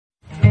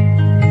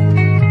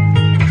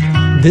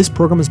This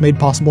program is made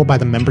possible by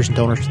the members and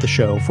donors to the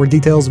show. For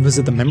details,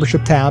 visit the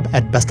membership tab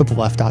at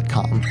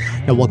bestoftheleft.com.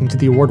 Now, welcome to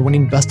the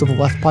award-winning Best of the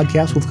Left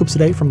podcast with clips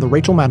today from The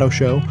Rachel Maddow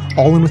Show,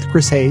 All In with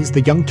Chris Hayes,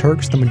 The Young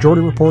Turks, The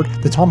Majority Report,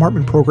 The Tom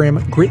Hartman Program,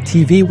 Grit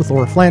TV with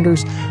Laura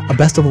Flanders, a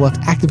Best of the Left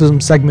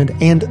activism segment,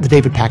 and The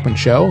David Pakman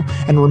Show.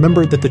 And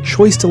remember that the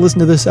choice to listen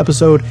to this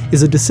episode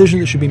is a decision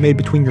that should be made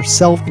between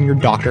yourself and your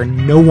doctor.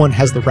 No one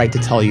has the right to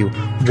tell you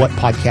what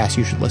podcast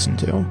you should listen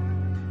to.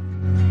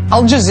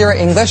 Al Jazeera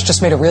English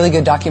just made a really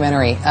good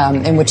documentary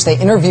in which they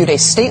interviewed a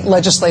state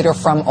legislator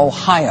from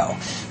Ohio.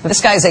 This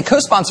guy is a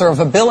co-sponsor of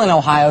a bill in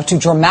Ohio to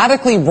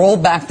dramatically roll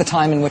back the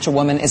time in which a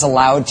woman is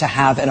allowed to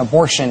have an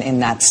abortion in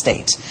that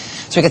state.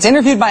 So he gets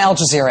interviewed by Al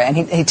Jazeera, and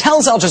he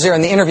tells Al Jazeera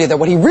in the interview that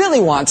what he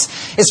really wants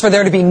is for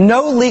there to be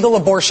no legal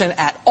abortion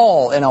at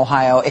all in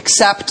Ohio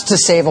except to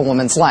save a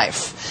woman's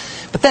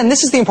life. But then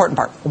this is the important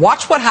part.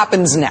 Watch what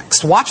happens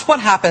next. Watch what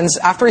happens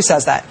after he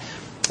says that,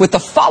 with the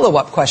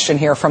follow-up question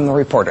here from the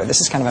reporter.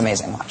 This is kind of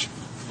amazing. Watch.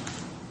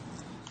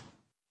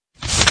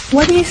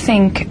 What do you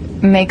think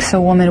makes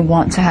a woman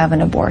want to have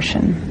an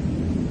abortion?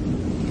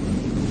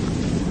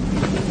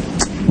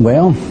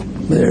 Well,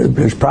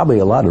 there's probably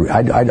a lot of...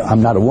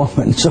 I'm not a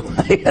woman, so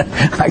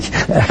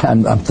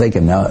I'm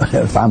thinking now,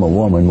 if I'm a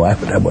woman, why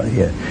would I want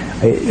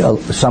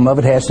to... Some of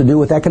it has to do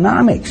with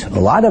economics. A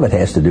lot of it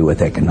has to do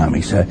with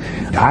economics.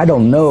 I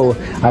don't know.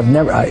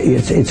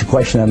 It's a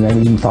question I've never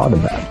even thought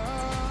about.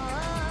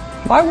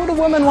 Why would a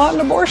woman want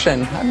an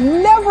abortion? I've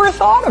never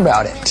thought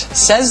about it,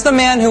 says the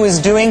man who is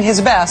doing his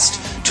best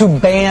to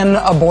ban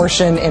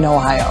abortion in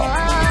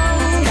Ohio.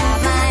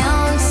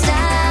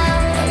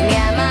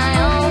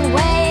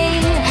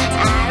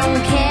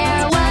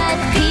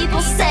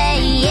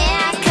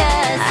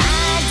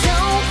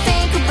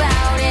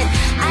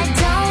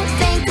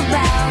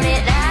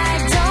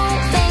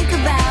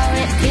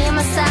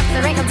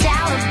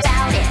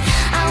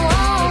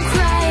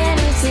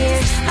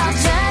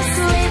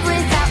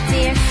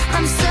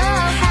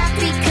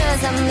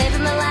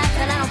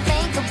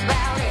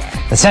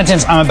 The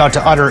sentence I'm about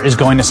to utter is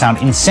going to sound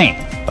insane,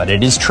 but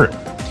it is true.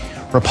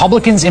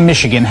 Republicans in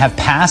Michigan have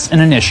passed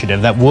an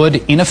initiative that would,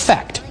 in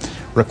effect,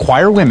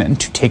 require women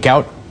to take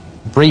out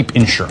rape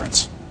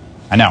insurance.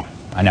 I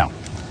know.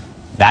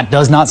 That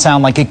does not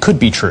sound like it could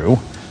be true,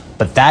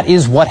 but that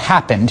is what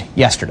happened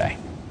yesterday.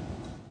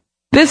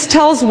 This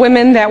tells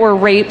women that were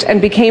raped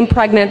and became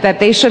pregnant that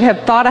they should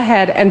have thought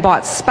ahead and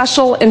bought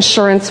special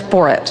insurance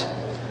for it.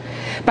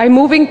 By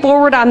moving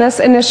forward on this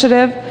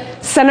initiative,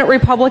 Senate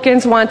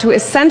Republicans want to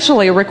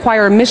essentially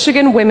require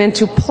Michigan women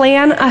to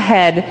plan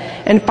ahead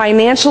and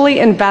financially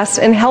invest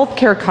in health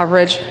care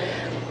coverage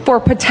for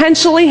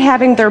potentially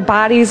having their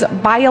bodies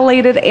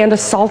violated and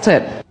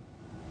assaulted.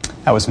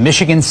 That was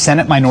Michigan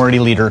Senate Minority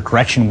Leader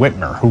Gretchen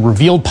Whitmer, who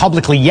revealed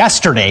publicly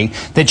yesterday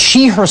that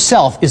she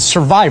herself is a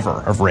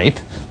survivor of rape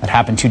that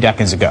happened 2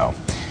 decades ago.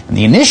 And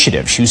the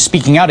initiative she was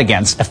speaking out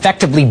against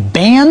effectively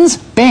bans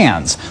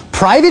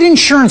private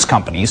insurance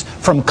companies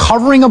from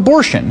covering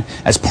abortion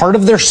as part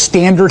of their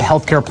standard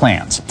health care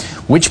plans,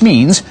 which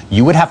means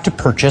you would have to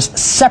purchase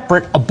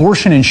separate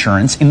abortion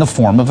insurance in the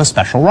form of a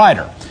special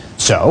rider.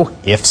 So,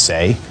 if,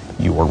 say,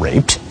 you were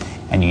raped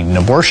and you need an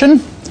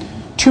abortion,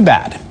 too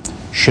bad.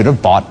 Should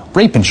have bought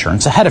rape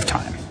insurance ahead of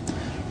time.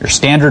 Your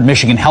standard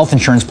Michigan health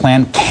insurance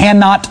plan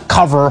cannot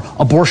cover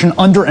abortion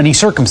under any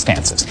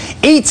circumstances.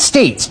 8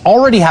 states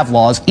already have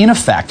laws in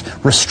effect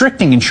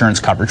restricting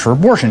insurance coverage for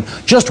abortion.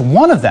 Just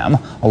one of them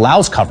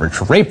allows coverage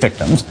for rape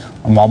victims,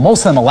 and while most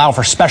of them allow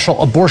for special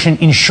abortion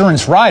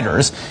insurance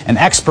riders, an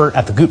expert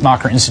at the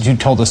Guttmacher Institute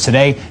told us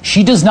today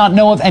she does not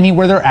know of any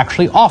where they're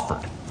actually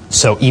offered.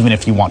 So even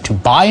if you want to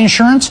buy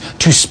insurance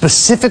to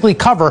specifically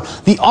cover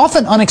the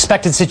often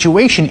unexpected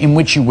situation in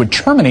which you would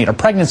terminate a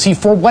pregnancy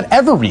for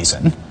whatever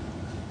reason,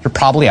 you're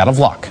probably out of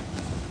luck.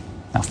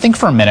 Now think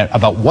for a minute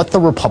about what the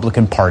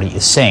Republican Party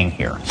is saying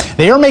here.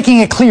 They are making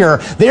it clear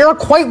they are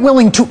quite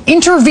willing to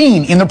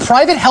intervene in the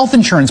private health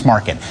insurance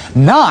market,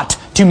 not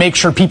to make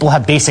sure people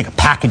have basic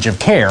package of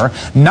care,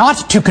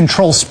 not to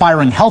control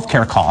spiraling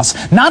healthcare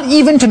costs, not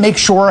even to make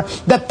sure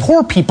that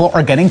poor people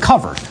are getting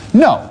covered.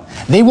 No,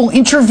 they will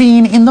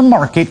intervene in the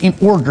market in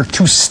order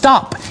to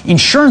stop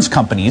insurance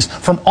companies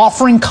from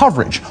offering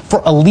coverage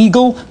for a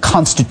legal,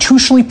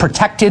 constitutionally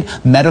protected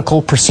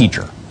medical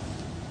procedure.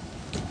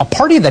 A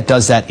party that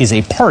does that is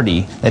a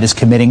party that is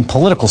committing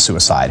political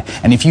suicide.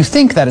 And if you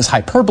think that is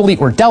hyperbole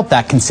or doubt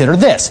that, consider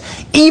this.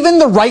 Even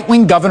the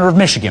right-wing governor of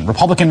Michigan,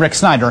 Republican Rick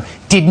Snyder,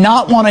 did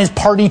not want his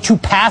party to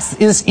pass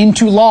this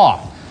into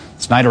law.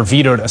 Snyder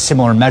vetoed a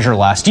similar measure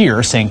last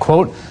year, saying,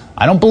 quote,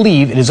 "I don't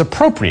believe it is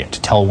appropriate to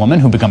tell a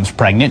woman who becomes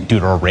pregnant due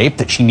to a rape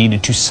that she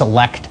needed to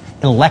select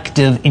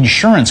elective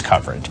insurance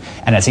coverage.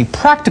 And as a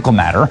practical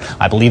matter,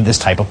 I believe this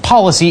type of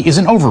policy is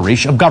an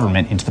overreach of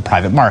government into the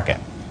private market."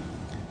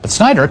 But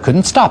Snyder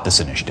couldn't stop this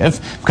initiative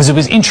because it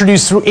was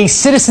introduced through a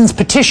citizen's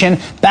petition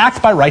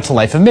backed by Right to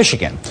Life of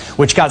Michigan,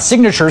 which got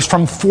signatures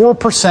from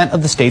 4%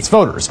 of the state's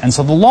voters. And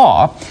so the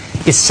law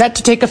is set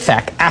to take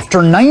effect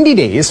after 90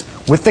 days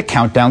with the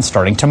countdown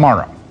starting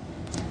tomorrow.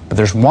 But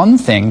there's one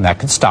thing that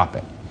could stop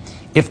it.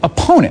 If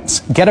opponents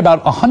get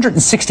about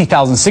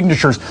 160,000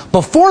 signatures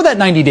before that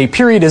 90-day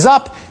period is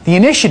up, the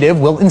initiative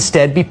will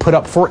instead be put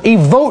up for a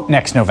vote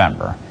next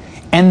November.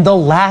 And the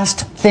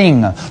last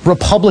thing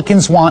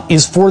Republicans want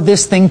is for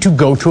this thing to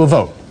go to a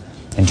vote.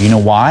 And do you know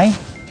why?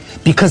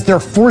 Because they're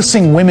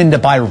forcing women to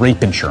buy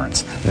rape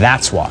insurance.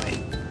 That's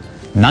why.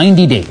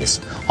 90 days,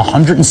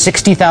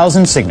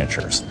 160,000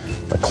 signatures.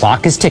 The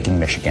clock is ticking,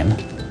 Michigan.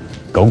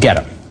 Go get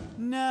them.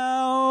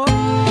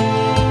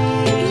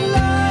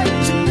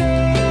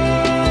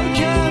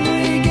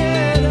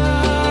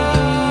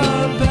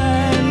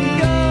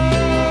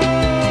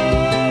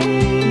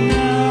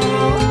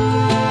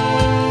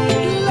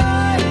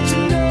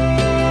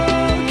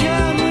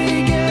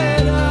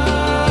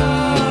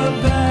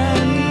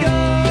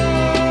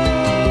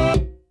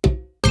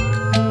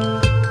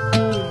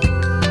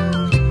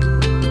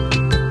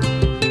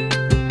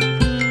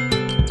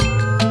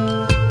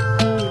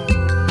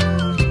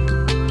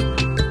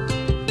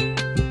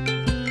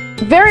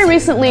 Very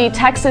recently,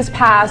 Texas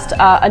passed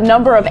a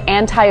number of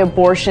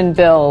anti-abortion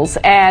bills,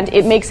 and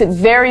it makes it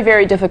very,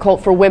 very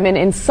difficult for women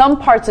in some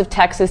parts of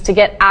Texas to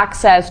get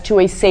access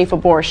to a safe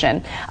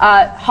abortion.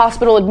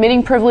 Hospital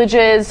admitting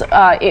privileges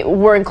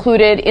were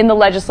included in the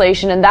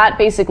legislation, and that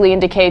basically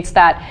indicates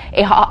that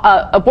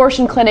an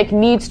abortion clinic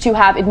needs to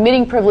have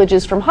admitting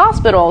privileges from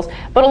hospitals,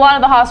 but a lot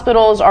of the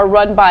hospitals are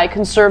run by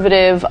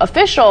conservative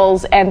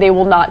officials, and they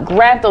will not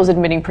grant those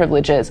admitting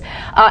privileges.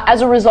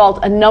 As a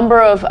result, a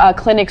number of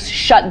clinics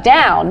shut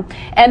down.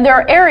 And there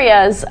are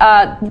areas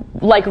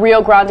like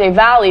Rio Grande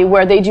Valley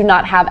where they do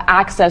not have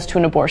access to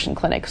an abortion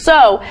clinic.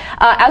 So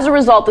as a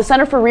result, the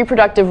Center for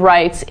Reproductive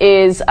Rights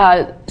is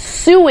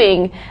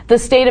suing the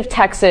state of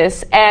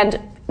Texas, and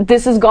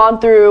this has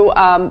gone through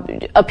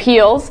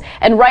appeals,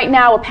 and right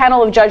now a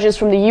panel of judges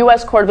from the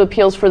U.S. Court of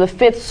Appeals for the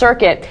Fifth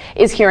Circuit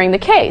is hearing the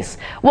case.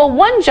 Well,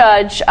 one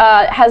judge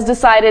has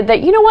decided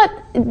that, you know what,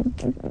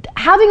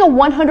 having a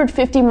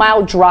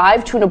 150-mile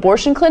drive to an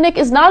abortion clinic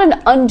is not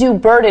an undue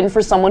burden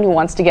for someone who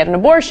wants to get an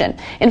abortion.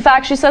 In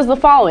fact, she says the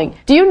following: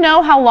 do you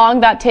know how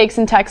long that takes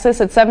in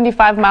Texas at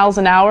 75 miles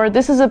an hour?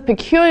 This is a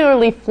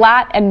peculiarly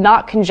flat and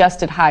not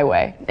congested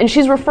highway. And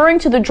she's referring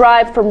to the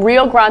drive from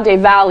Rio Grande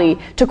Valley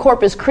to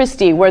Corpus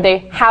Christi, where they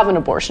have an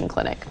abortion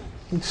clinic.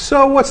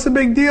 So what's the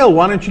big deal?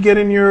 Why don't you get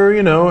in your,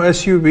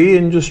 SUV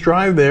and just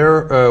drive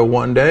there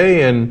one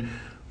day and,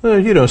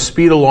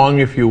 speed along,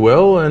 if you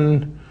will,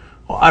 and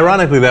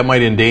ironically, that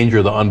might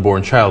endanger the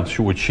unborn child,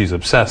 which she's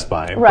obsessed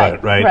by.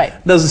 Right,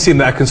 right. Doesn't seem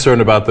that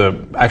concerned about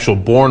the actual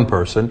born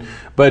person.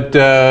 But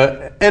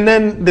and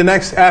then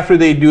after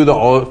they do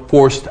the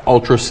forced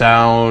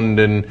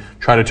ultrasound and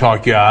try to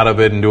talk you out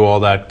of it and do all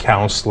that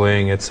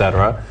counseling,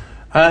 etc.,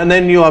 and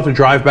then you'll have to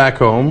drive back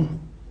home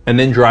and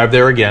then drive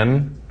there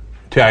again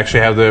to actually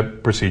have the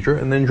procedure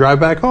and then drive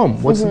back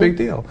home. What's the big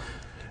deal?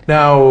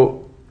 Now,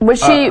 what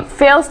she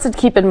fails to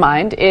keep in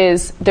mind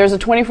is there's a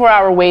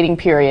 24-hour waiting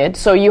period.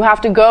 So you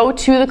have to go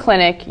to the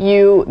clinic,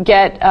 you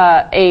get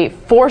a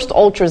forced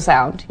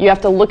ultrasound, you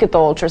have to look at the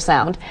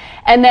ultrasound,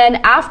 and then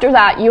after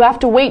that you have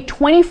to wait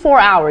 24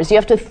 hours. You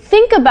have to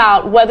think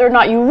about whether or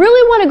not you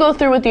really want to go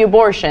through with the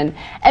abortion,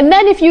 and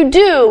then if you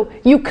do,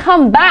 you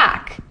come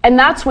back, and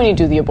that's when you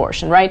do the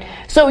abortion, right?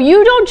 So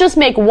you don't just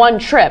make one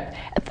trip.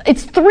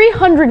 It's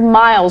 300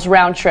 miles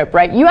round trip,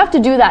 right? You have to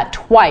do that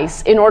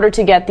twice in order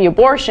to get the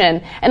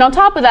abortion. And on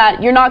top of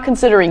that, you're not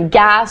considering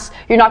gas.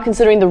 You're not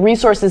considering the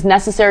resources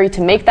necessary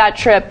to make that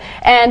trip.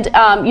 And,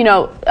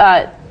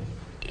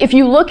 if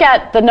you look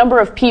at the number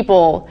of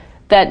people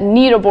that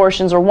need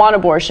abortions or want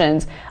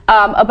abortions,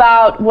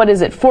 about,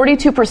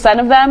 42%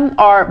 of them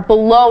are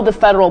below the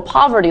federal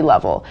poverty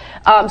level.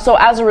 So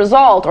as a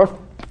result, or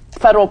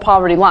federal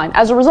poverty line,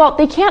 as a result,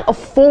 they can't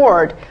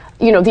afford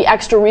the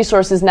extra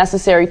resources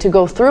necessary to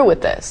go through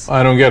with this.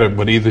 I don't get it,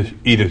 but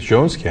Edith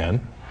Jones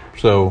can.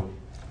 So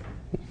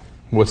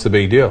what's the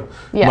big deal?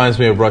 Yeah. Reminds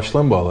me of Rush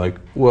Limbaugh. Like,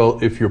 well,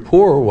 if you're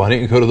poor, why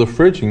don't you go to the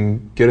fridge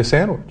and get a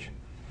sandwich?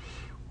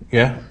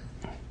 Yeah.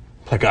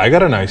 Like, I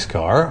got a nice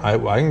car. I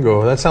can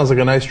go, that sounds like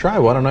a nice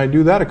drive. Why don't I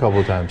do that a couple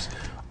of times?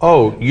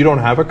 Oh, you don't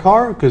have a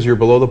car because you're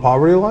below the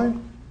poverty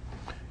line?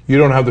 You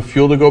don't have the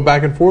fuel to go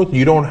back and forth?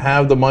 You don't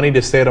have the money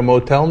to stay at a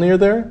motel near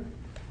there?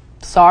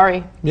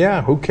 Sorry.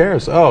 Yeah, who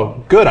cares?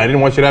 Oh, good. I didn't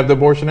want you to have the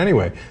abortion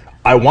anyway.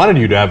 I wanted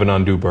you to have an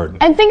undue burden.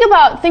 And think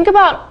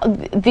about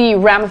the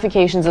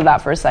ramifications of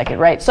that for a second,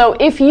 right? So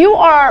if you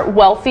are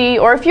wealthy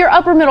or if you're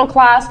upper middle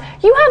class,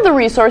 you have the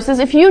resources.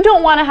 If you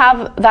don't want to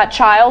have that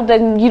child,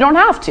 then you don't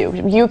have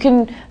to. You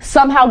can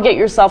somehow get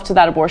yourself to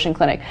that abortion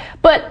clinic.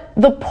 But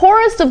the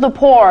poorest of the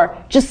poor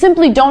just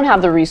simply don't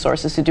have the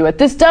resources to do it.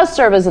 This does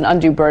serve as an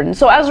undue burden.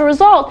 So as a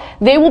result,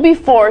 they will be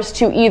forced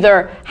to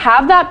either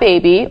have that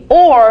baby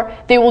or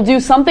they will do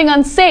something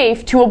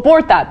unsafe to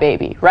abort that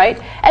baby,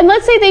 right? And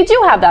let's say they do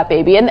have that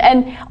baby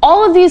and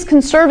all of these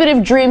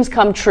conservative dreams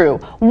come true.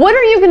 What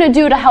are you going to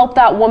do to help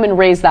that woman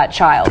raise that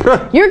child?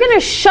 You're going to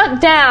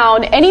shut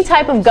down any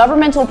type of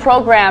governmental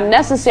program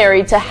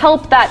necessary to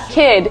help that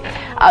kid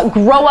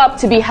grow up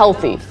to be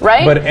healthy,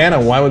 right? But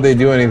Anna, why would they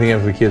do anything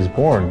if the kid's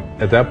born?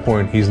 At that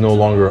point, he's no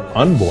longer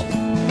unborn.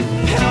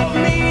 Help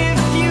me.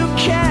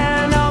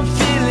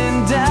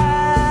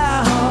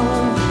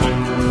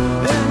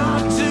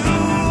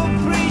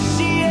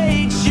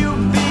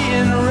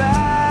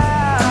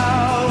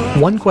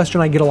 One question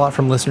I get a lot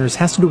from listeners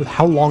has to do with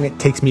how long it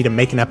takes me to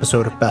make an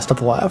episode of Best of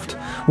the Left.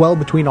 Well,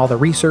 between all the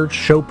research,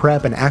 show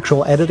prep, and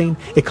actual editing,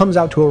 it comes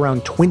out to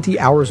around 20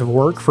 hours of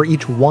work for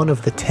each one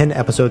of the 10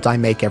 episodes I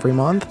make every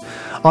month.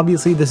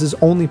 Obviously, this is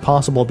only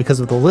possible because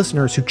of the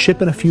listeners who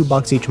chip in a few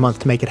bucks each month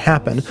to make it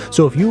happen,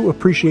 so if you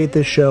appreciate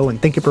this show and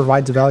think it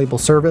provides a valuable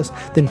service,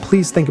 then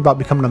please think about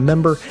becoming a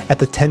member at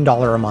the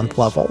 $10 a month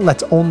level.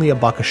 That's only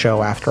 $1 a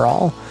show after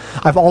all.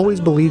 I've always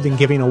believed in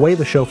giving away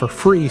the show for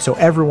free so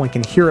everyone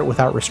can hear it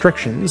without restrictions,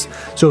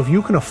 so if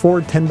you can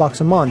afford $10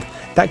 a month,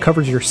 that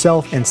covers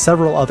yourself and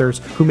several others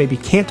who maybe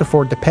can't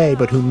afford to pay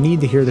but who need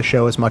to hear the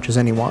show as much as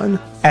anyone.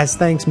 As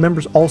thanks,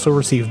 members also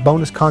receive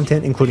bonus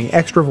content including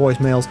extra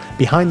voicemails,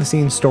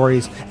 behind-the-scenes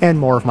stories, and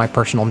more of my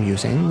personal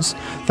musings.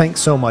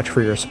 Thanks so much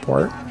for your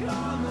support.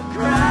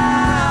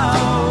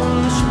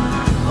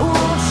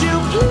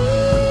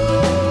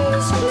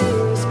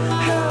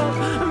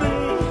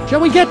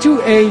 Shall we get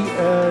to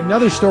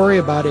another story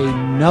about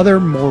another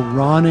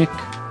moronic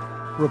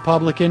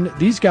Republican?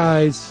 These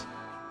guys,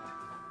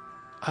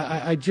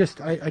 I just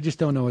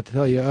don't know what to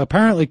tell you.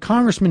 Apparently,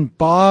 Congressman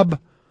Bob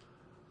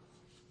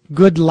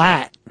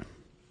Goodlatte,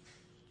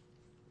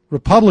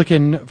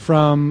 Republican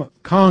from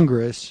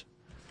Congress.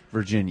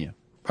 Virginia.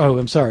 Oh,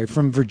 I'm sorry,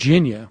 from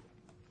Virginia.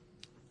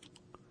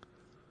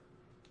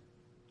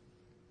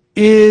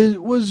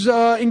 Was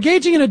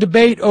engaging in a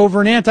debate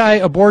over an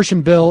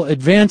anti-abortion bill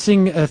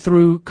advancing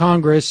through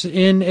Congress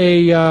in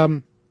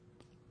a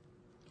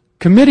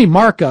committee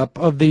markup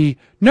of the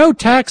No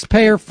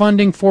Taxpayer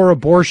Funding for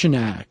Abortion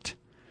Act.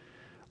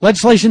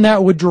 Legislation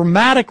that would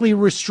dramatically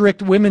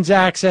restrict women's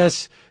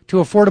access to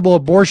affordable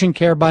abortion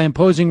care by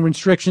imposing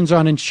restrictions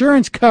on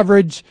insurance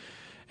coverage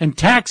and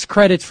tax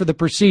credits for the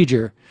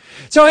procedure.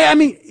 So, I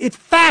mean, it's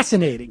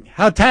fascinating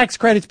how tax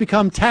credits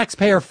become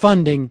taxpayer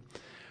funding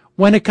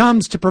when it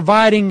comes to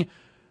providing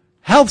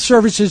health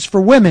services for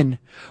women,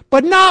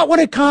 but not when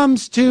it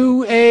comes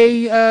to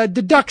a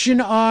deduction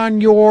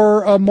on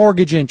your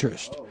mortgage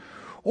interest.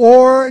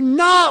 Or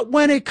not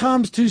when it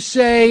comes to,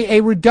 say,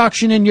 a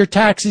reduction in your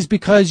taxes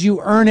because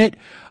you earn it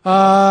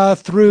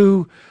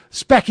through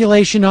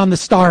speculation on the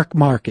stock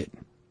market.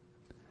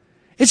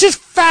 It's just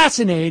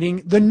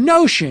fascinating, the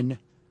notion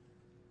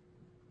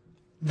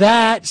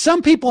that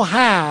some people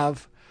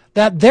have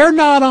that they're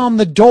not on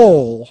the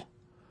dole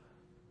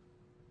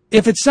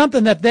if it's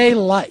something that they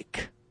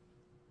like.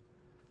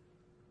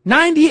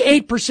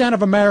 98%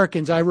 of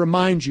Americans, I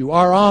remind you,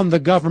 are on the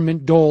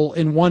government dole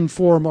in one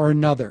form or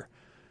another.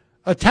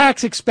 A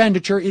tax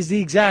expenditure is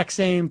the exact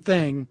same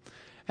thing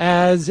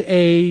as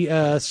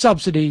a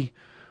subsidy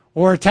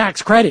or a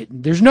tax credit.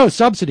 There's no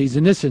subsidies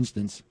in this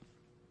instance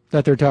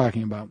that they're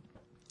talking about.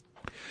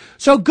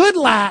 So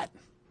Goodlatte,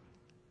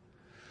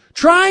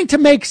 trying to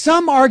make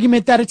some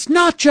argument that it's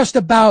not just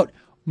about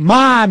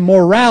my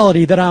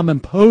morality that I'm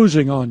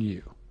imposing on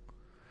you,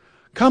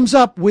 comes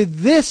up with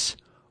this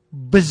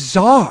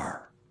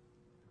bizarre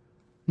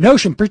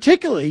notion,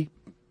 particularly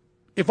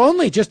if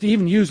only just to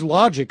even use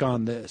logic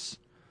on this.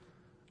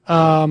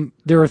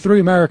 There are 3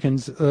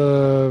 Americans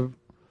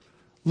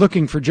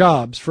looking for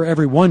jobs for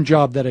every one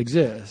job that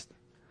exists.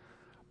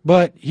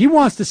 But he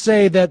wants to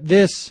say that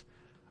this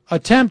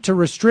attempt to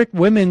restrict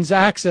women's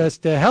access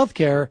to health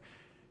care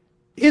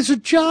is a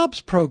jobs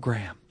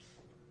program.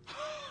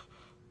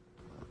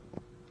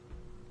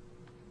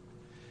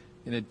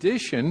 In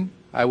addition,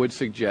 I would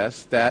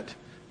suggest that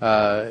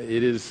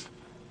it is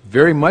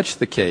very much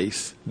the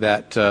case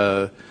that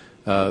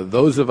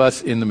those of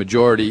us in the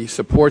majority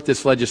support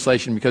this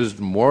legislation because it's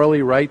the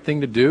morally right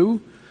thing to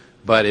do,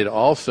 but it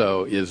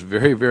also is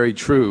very, very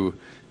true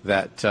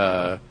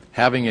that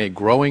having a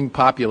growing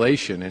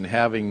population and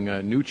having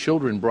new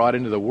children brought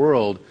into the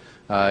world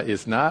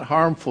is not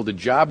harmful to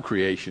job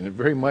creation. It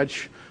very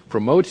much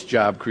promotes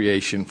job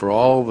creation for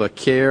all the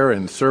care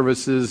and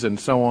services and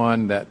so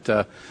on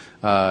that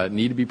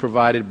need to be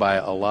provided by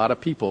a lot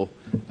of people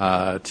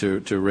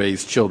to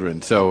raise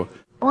children. So,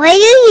 what are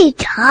you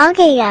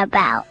talking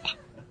about?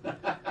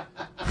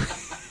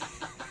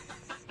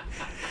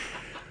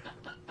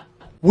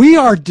 We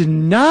are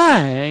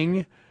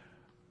denying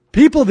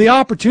people the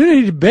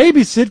opportunity to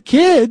babysit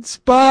kids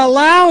by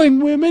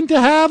allowing women to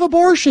have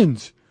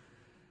abortions.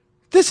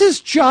 This is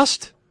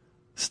just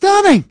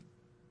stunning.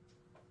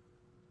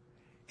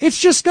 It's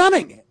just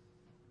stunning.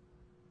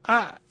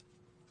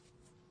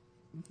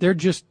 They're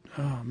just,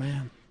 oh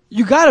man.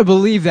 You gotta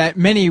believe that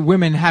many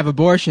women have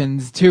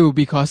abortions too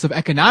because of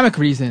economic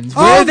reasons.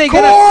 Where are they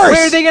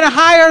gonna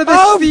hire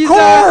this? Of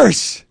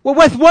course. Well,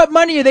 with what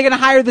money are they gonna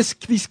hire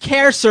these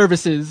care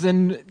services?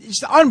 And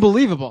it's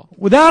unbelievable.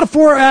 Without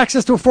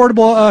access to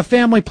affordable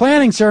family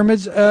planning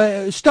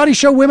services, studies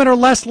show women are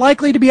less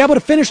likely to be able to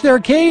finish their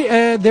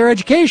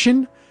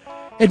education,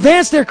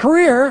 advance their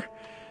career,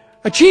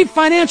 achieve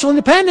financial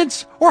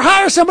independence, or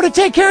hire someone to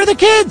take care of the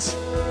kids.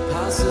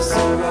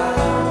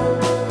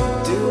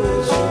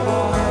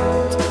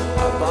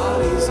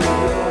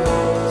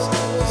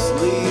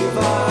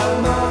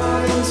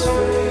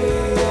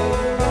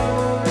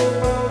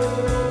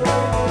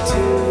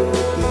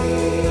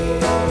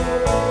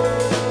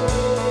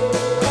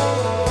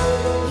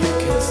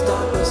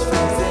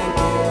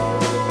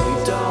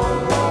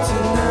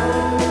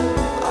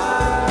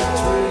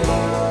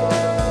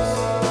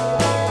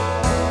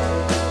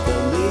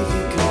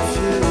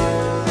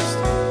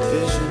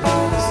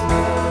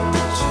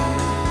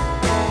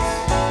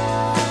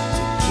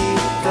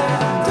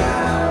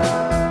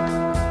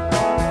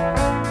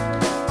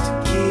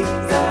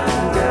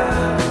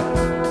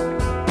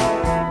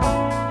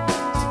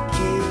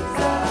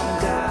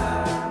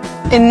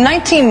 In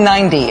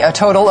 1990, a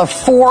total of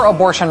 4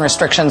 abortion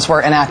restrictions were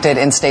enacted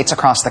in states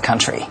across the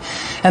country.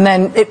 And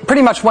then it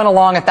pretty much went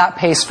along at that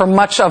pace for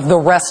much of the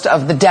rest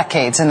of the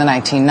decades in the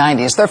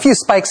 1990s. There are a few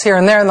spikes here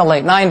and there in the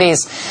late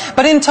 90s.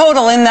 But in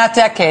total, in that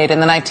decade, in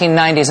the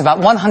 1990s, about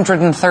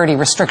 130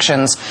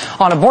 restrictions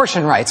on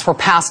abortion rights were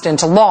passed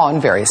into law in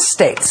various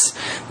states.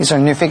 These are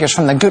new figures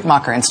from the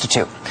Guttmacher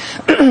Institute.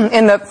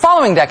 In the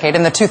following decade,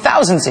 in the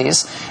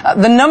 2000s,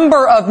 the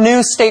number of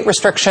new state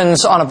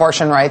restrictions on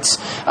abortion rights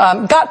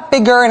got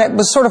bigger, and it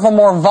was sort of a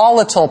more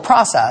volatile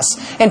process.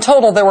 In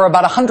total, there were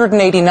about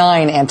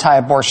 189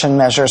 anti-abortion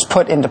measures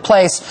put into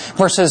place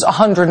versus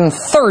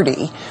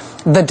 130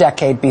 the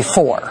decade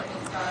before.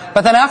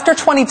 But then after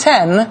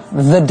 2010,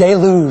 the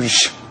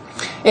deluge.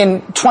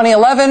 In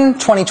 2011,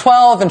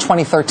 2012, and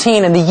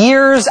 2013, in the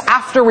years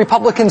after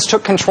Republicans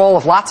took control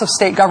of lots of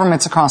state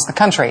governments across the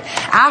country,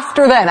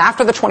 after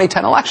the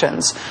 2010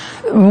 elections,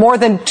 more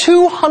than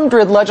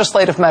 200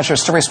 legislative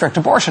measures to restrict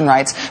abortion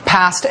rights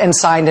passed and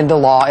signed into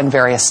law in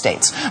various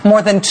states.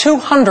 More than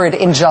 200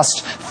 in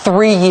just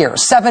 3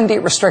 years, 70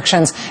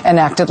 restrictions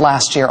enacted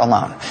last year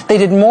alone. They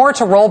did more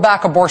to roll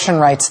back abortion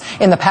rights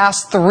in the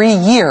past 3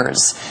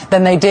 years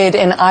than they did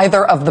in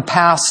either of the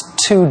past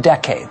 2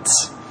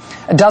 decades.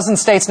 A dozen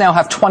states now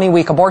have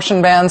 20-week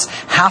abortion bans.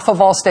 Half of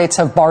all states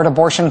have barred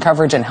abortion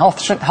coverage and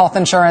health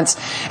insurance.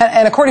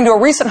 And according to a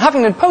recent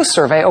Huffington Post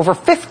survey, over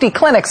 50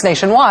 clinics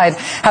nationwide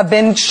have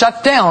been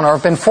shut down or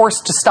have been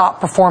forced to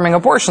stop performing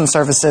abortion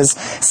services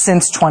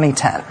since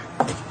 2010.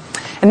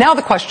 And now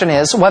the question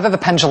is whether the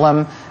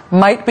pendulum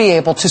might be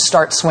able to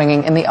start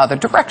swinging in the other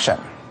direction.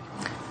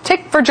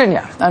 Take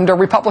Virginia. Under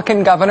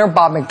Republican Governor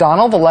Bob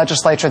McDonnell, the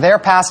legislature there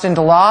passed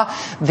into law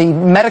the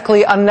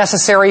medically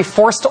unnecessary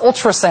forced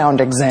ultrasound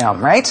exam,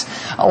 right?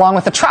 Along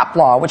with the TRAP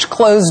law, which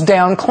closed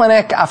down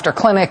clinic after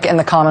clinic in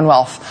the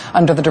Commonwealth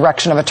under the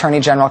direction of Attorney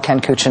General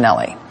Ken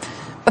Cuccinelli.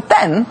 But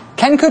then,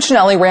 Ken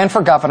Cuccinelli ran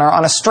for governor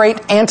on a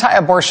straight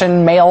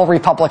anti-abortion male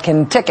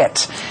Republican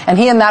ticket. And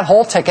he and that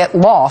whole ticket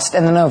lost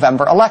in the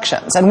November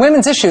elections. And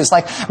women's issues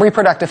like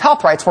reproductive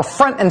health rights were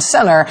front and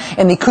center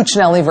in the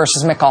Cuccinelli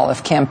versus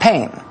McAuliffe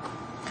campaign.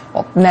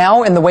 Well,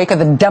 now, in the wake of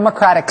the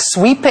Democratic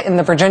sweep in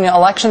the Virginia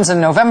elections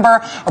in November,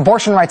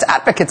 abortion rights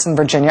advocates in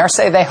Virginia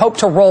say they hope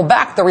to roll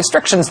back the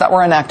restrictions that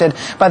were enacted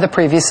by the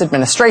previous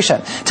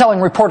administration, telling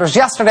reporters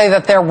yesterday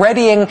that they're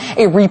readying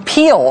a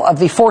repeal of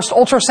the forced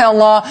ultrasound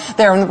law.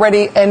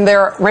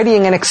 They're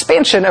readying an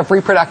expansion of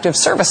reproductive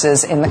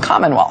services in the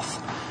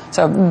Commonwealth.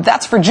 So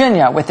that's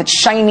Virginia with its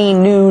shiny,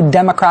 new,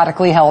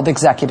 democratically held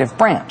executive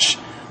branch.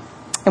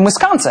 In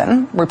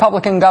Wisconsin,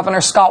 Republican Governor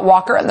Scott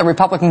Walker and the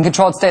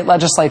Republican-controlled state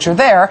legislature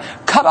there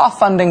cut off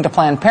funding to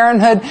Planned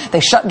Parenthood. They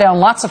shut down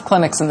lots of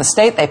clinics in the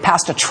state. They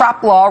passed a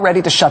TRAP law ready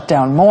to shut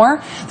down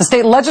more. The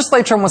state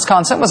legislature in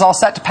Wisconsin was all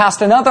set to pass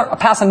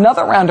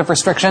another round of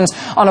restrictions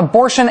on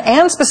abortion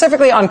and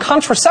specifically on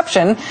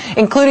contraception,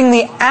 including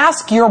the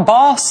Ask Your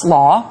Boss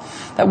law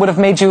that would have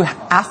made you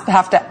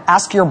have to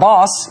ask your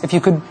boss if you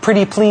could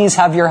pretty please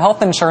have your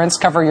health insurance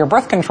cover your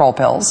birth control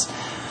pills.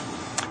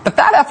 But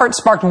that effort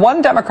sparked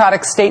one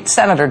Democratic state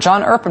senator,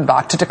 John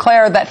Erpenbach, to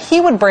declare that he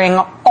would bring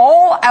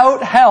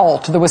all-out hell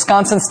to the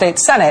Wisconsin State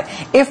Senate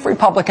if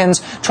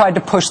Republicans tried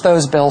to push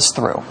those bills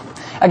through.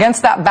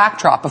 Against that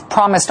backdrop of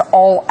promised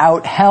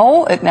all-out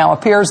hell, it now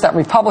appears that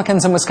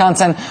Republicans in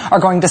Wisconsin are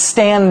going to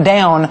stand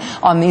down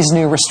on these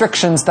new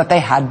restrictions that they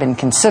had been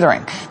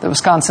considering. The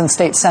Wisconsin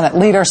State Senate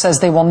leader says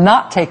they will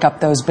not take up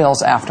those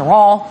bills after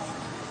all.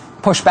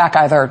 Pushback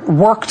either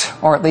worked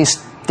or at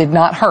least did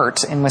not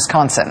hurt in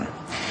Wisconsin.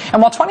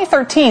 And while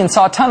 2013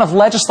 saw a ton of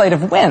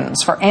legislative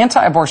wins for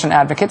anti-abortion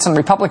advocates and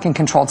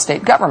Republican-controlled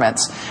state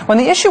governments, when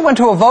the issue went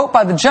to a vote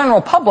by the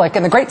general public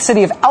in the great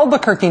city of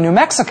Albuquerque, New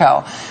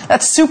Mexico,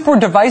 that super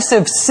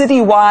divisive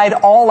citywide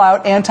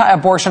all-out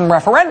anti-abortion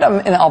referendum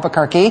in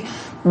Albuquerque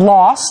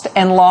lost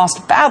and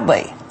lost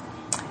badly.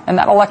 And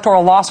that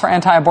electoral loss for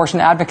anti-abortion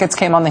advocates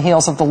came on the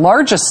heels of the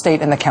largest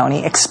state in the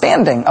county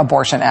expanding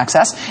abortion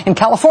access in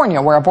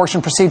California, where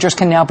abortion procedures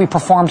can now be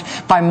performed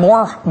by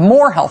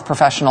more health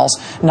professionals,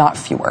 not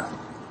fewer.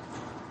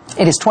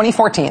 It is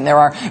 2014. There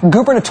are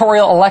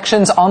gubernatorial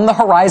elections on the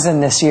horizon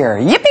this year.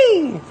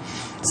 Yippee!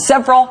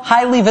 Several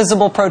highly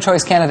visible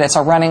pro-choice candidates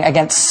are running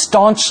against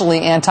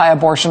staunchly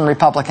anti-abortion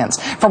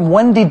Republicans, from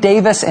Wendy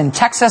Davis in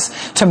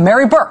Texas to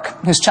Mary Burke,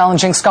 who's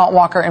challenging Scott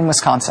Walker in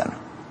Wisconsin.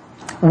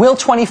 Will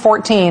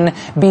 2014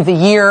 be the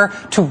year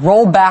to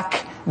roll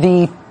back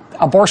the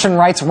abortion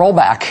rights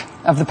rollback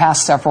of the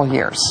past several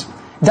years?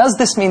 Does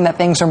this mean that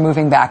things are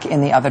moving back in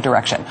the other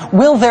direction?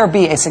 Will there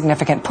be a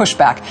significant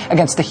pushback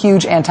against the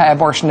huge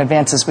anti-abortion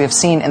advances we have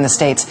seen in the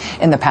states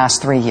in the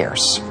past 3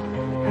 years?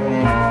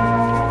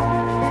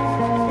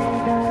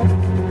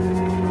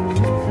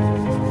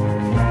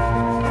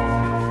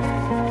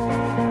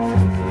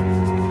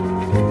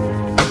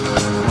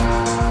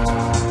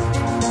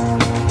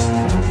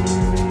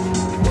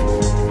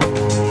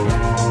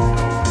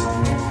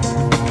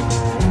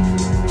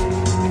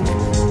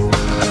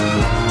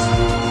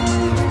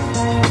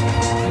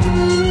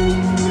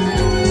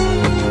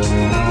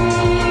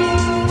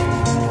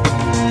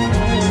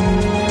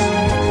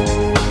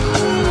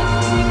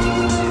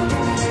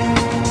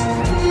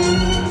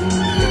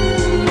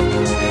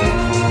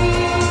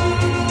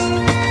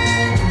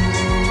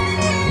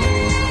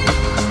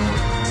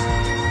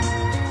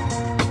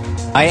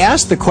 I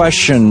asked the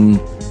question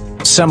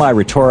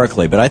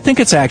semi-rhetorically, but I think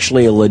it's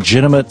actually a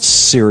legitimate,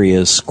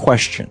 serious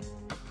question.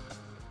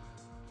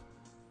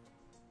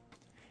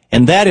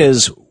 And that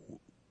is,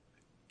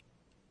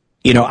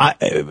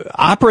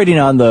 operating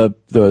on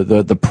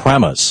the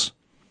premise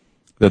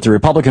that the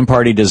Republican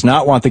Party does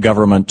not want the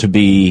government to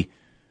be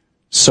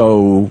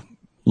so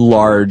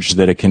large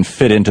that it can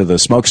fit into the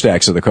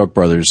smokestacks of the Koch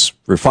brothers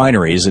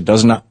refineries. It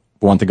does not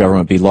want the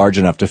government to be large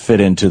enough to fit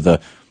into the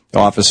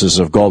offices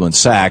of Goldman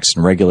Sachs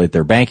and regulate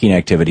their banking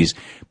activities.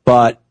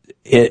 So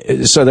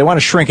they want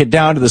to shrink it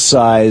down to the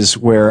size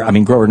where,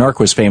 Grover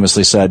Norquist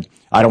famously said,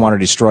 I don't want to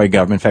destroy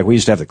government. In fact, we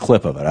used to have the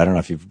clip of it. I don't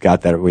know if you've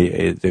got that.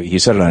 He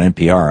said it on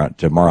NPR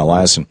to Mara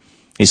Lassen.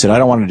 He said, I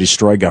don't want to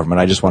destroy government.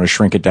 I just want to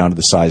shrink it down to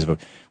the size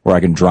of where I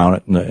can drown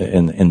it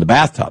in the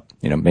bathtub.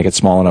 Make it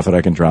small enough that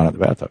I can drown it in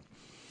the bathtub.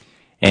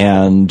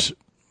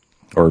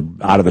 Or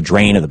out of the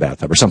drain of the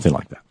bathtub or something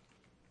like that.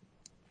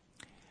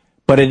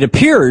 But it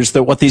appears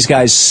that what these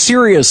guys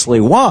seriously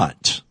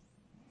want,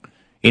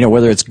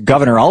 whether it's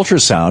Governor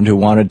Ultrasound who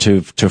wanted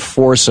to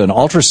force an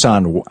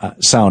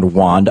ultrasound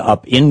wand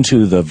up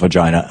into the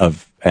vagina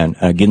and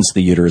against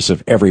the uterus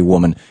of every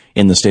woman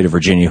in the state of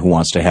Virginia who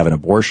wants to have an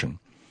abortion,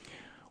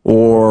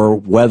 or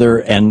whether,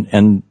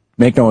 and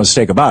make no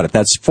mistake about it,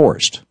 that's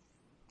forced.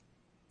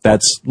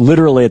 That's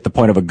literally at the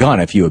point of a gun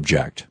if you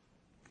object.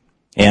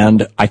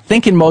 And I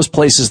think in most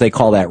places they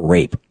call that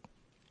rape.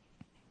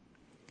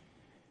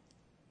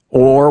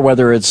 Or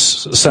whether it's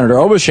Senator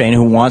Obenshain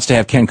who wants to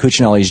have Ken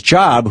Cuccinelli's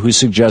job, who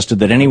suggested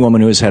that any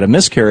woman who has had a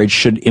miscarriage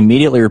should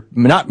immediately,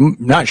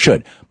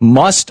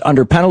 must,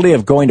 under penalty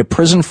of going to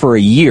prison for a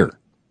year,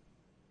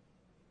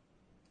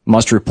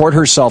 must report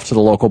herself to the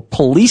local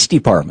police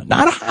department,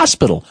 not a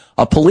hospital,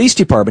 a police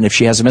department if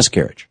she has a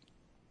miscarriage.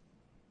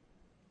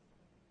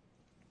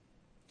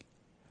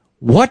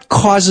 What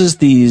causes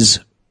these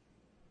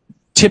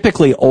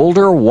typically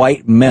older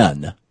white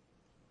men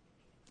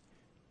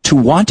to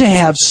want to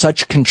have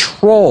such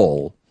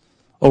control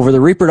over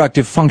the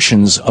reproductive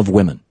functions of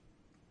women?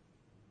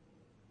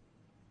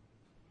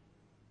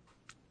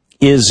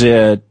 Is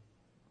it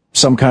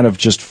some kind of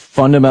just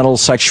fundamental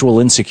sexual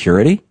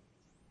insecurity?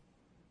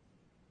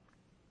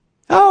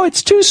 Oh,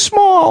 it's too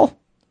small.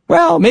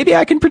 Well, maybe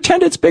I can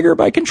pretend it's bigger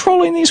by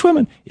controlling these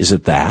women. Is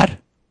it that?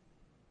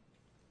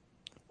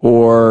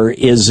 Or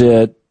is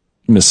it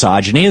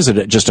misogyny? Is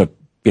it just a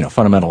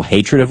fundamental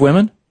hatred of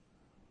women?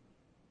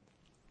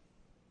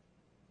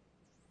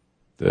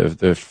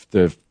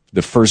 The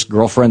first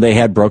girlfriend they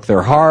had broke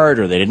their heart,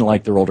 or they didn't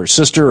like their older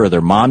sister, or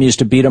their mom used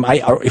to beat them.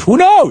 Who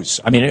knows?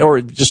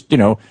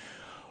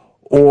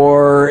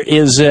 Or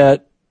is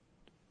it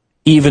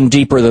even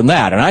deeper than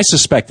that? And I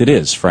suspect it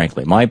is,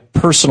 frankly. My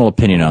personal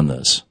opinion on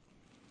this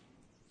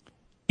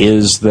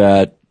is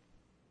that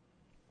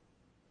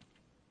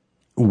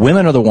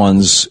women are the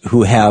ones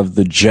who have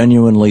the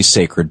genuinely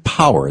sacred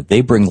power.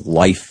 They bring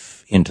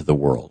life into the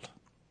world.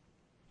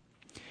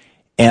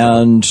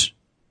 And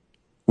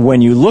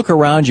when you look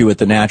around you at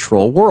the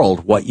natural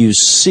world, what you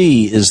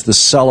see is the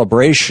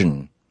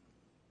celebration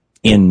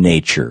in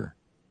nature,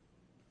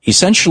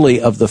 essentially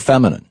of the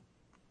feminine.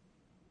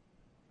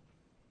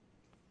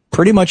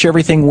 Pretty much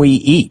everything we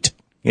eat,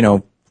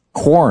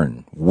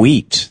 corn,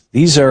 wheat,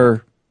 these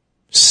are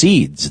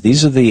seeds.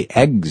 These are the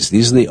eggs.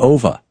 These are the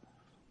ova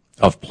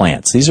of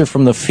plants. These are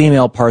from the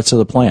female parts of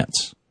the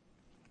plants.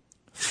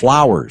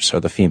 Flowers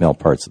are the female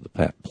parts of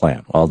the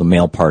plant, while the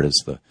male part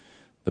is the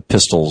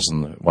pistils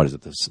and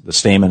the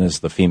stamen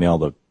is the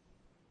female,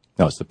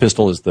 it's the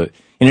pistil is in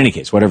any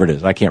case, whatever it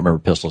is. I can't remember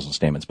pistils and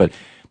stamens, but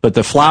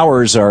the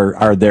flowers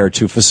are there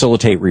to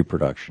facilitate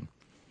reproduction.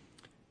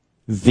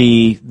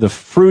 The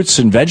fruits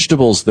and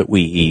vegetables that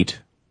we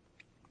eat,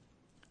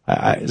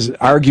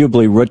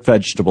 arguably root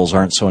vegetables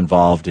aren't so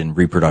involved in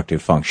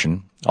reproductive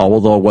function,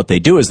 although what they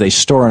do is they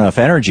store enough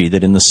energy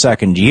that in the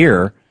second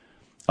year,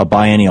 a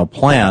biennial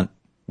plant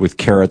with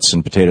carrots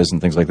and potatoes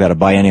and things like that, a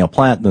biennial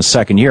plant in the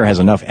second year has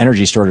enough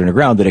energy stored in the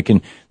ground that it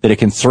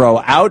can throw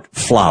out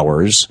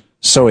flowers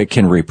so it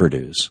can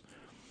reproduce.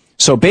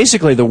 So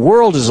basically the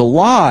world is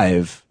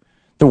alive.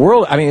 The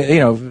world,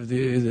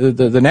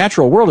 the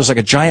natural world is like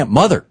a giant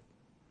mother.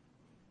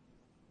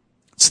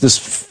 It's this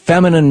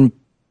feminine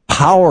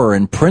power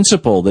and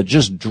principle that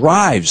just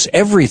drives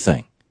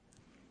everything.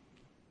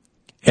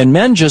 And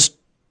men just,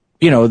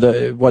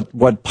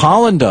 what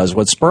pollen does,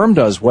 what sperm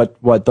does,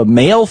 what the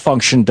male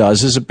function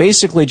does is it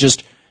basically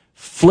just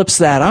flips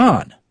that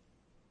on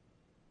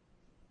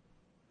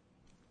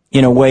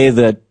in a way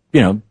that,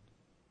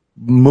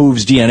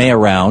 moves DNA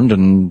around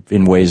and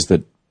in ways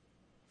that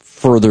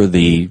further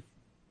the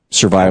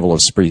survival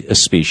of a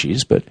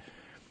species. But,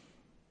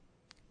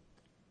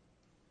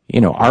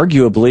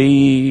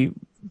 arguably,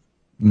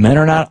 men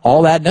are not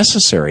all that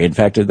necessary. In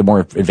fact, the more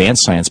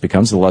advanced science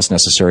becomes, the less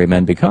necessary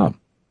men become.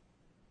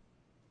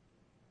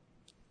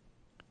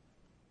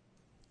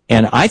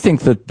 And I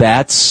think that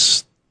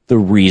that's the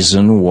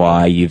reason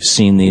why you've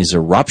seen these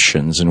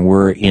eruptions, and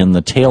we're in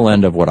the tail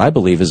end of what I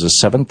believe is a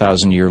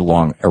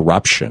 7,000-year-long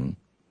eruption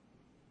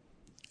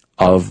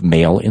of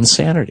male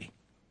insanity.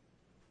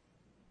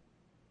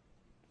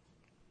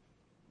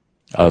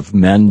 of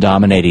men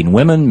dominating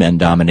women, men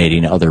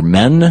dominating other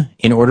men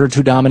in order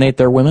to dominate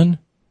their women.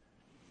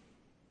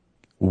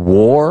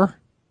 War.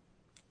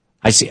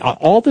 I see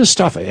all this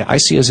stuff I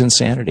see as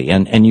insanity.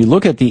 And you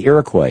look at the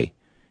Iroquois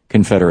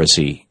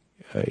Confederacy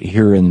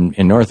here in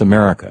North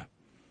America.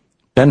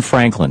 Ben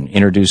Franklin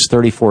introduced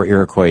 34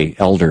 Iroquois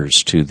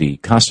elders to the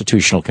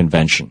Constitutional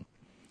Convention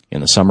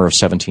in the summer of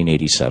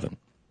 1787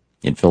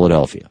 in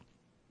Philadelphia.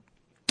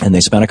 And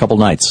they spent a couple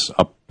nights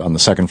up on the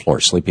second floor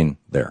sleeping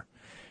there.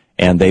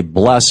 And they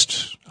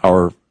blessed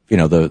our,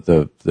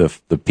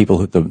 the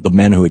people, the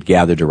men who had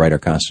gathered to write our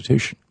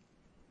Constitution.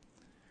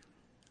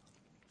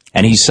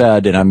 And he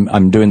said, and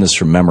I'm doing this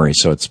from memory,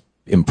 so it's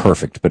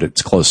imperfect, but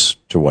it's close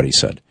to what he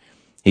said.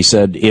 He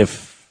said,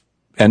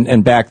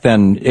 and back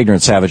then,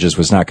 ignorant savages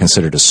was not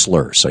considered a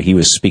slur, so he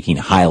was speaking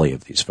highly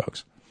of these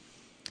folks.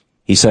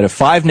 He said, if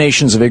 5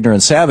 nations of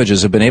ignorant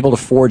savages have been able to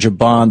forge a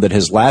bond that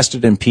has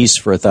lasted in peace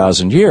for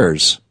 1,000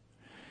 years,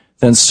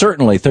 then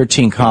certainly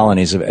 13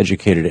 colonies of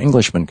educated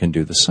Englishmen can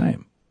do the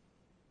same.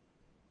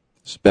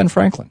 This is Ben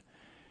Franklin.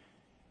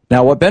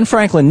 Now, what Ben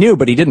Franklin knew,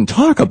 but he didn't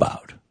talk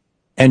about,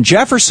 and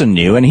Jefferson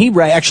knew, and he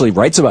actually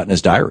writes about in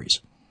his diaries,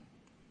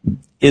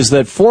 is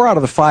that 4 out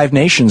of the 5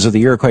 nations of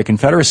the Iroquois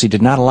Confederacy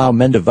did not allow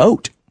men to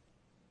vote.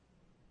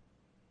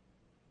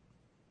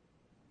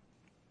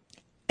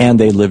 And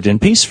they lived in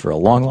peace for a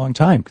long, long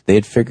time. They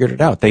had figured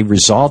it out. They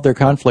resolved their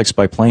conflicts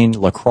by playing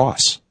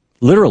lacrosse.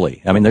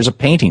 Literally. I mean, there's a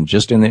painting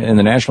just in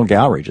the National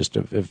Gallery, just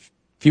a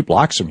few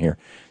blocks from here.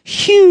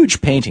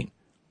 Huge painting.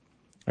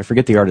 I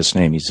forget the artist's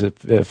name. He's a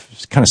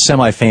kind of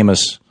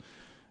semi-famous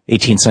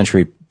 18th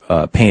century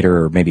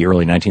painter, or maybe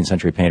early 19th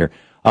century painter,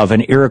 of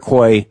an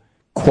Iroquois,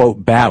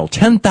 quote, battle.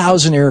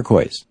 10,000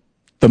 Iroquois,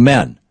 the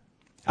men,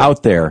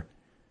 out there,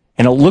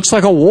 and it looks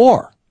like a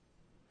war,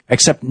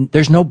 except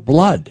there's no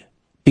blood,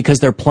 because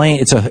they're playing,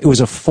 it was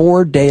a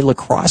 4-day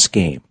lacrosse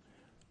game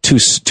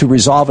to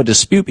resolve a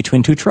dispute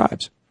between 2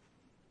 tribes.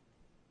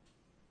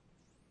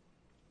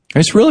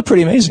 It's really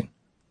pretty amazing.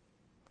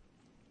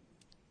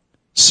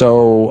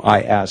 So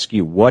I ask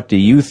you, what do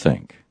you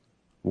think?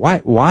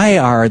 Why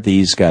are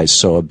these guys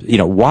so,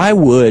 why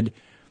would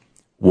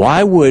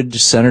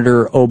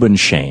Senator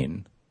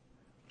Obenshain,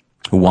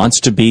 who wants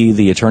to be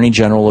the Attorney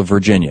General of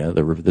Virginia,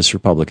 this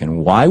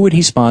Republican, why would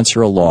he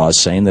sponsor a law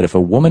saying that if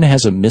a woman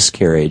has a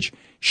miscarriage,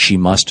 she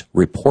must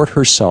report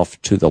herself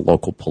to the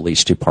local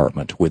police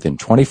department within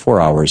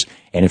 24 hours,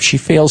 and if she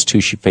fails to,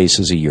 she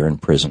faces a year in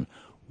prison?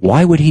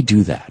 Why would he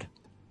do that?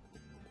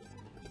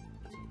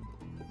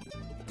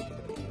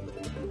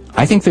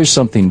 I think there's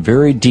something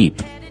very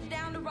deep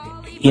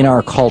in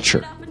our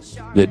culture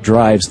that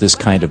drives this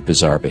kind of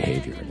bizarre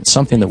behavior. It's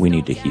something that we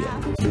need to heal.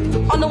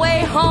 On the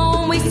way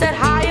home, we said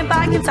hi and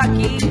bye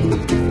Kentucky.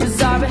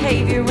 Bizarre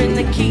behavior in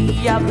the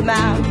key of the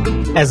map.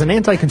 As an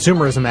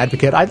anti-consumerism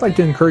advocate, I'd like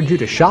to encourage you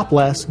to shop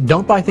less,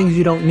 don't buy things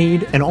you don't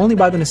need, and only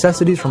buy the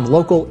necessities from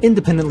local,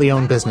 independently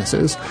owned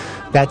businesses.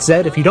 That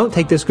said, if you don't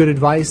take this good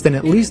advice, then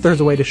at least there's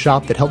a way to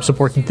shop that helps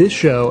support this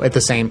show at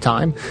the same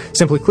time.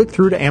 Simply click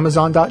through to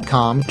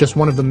Amazon.com, just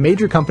one of the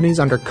major companies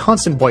under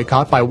constant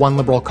boycott by one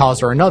liberal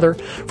cause or another,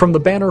 from the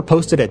banner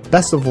posted at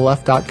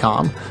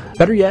bestoftheleft.com.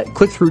 Better yet,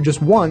 click through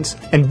just once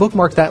and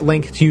bookmark that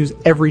link to use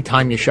every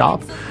time you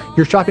shop.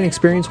 Your shopping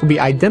experience will be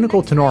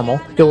identical to normal.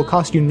 It will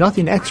cost you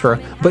nothing extra,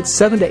 but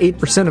 7 to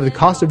 8% of the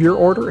cost of your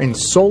order in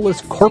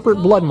soulless corporate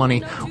blood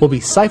money will be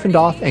siphoned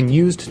off and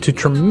used to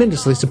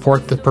tremendously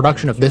support the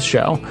production of this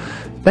show.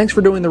 Thanks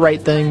for doing the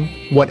right thing,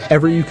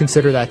 whatever you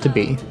consider that to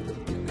be.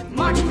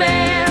 Marching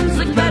bands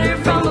look better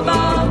from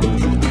above.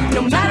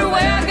 No matter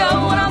where I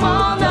go when I'm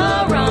on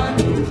the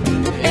run.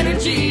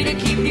 Energy to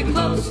keep you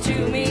close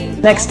to me.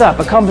 Next up,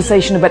 a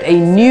conversation about a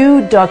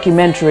new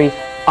documentary,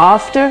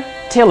 After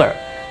Tiller,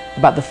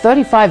 about the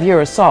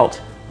 35-year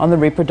assault on the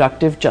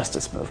reproductive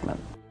justice movement.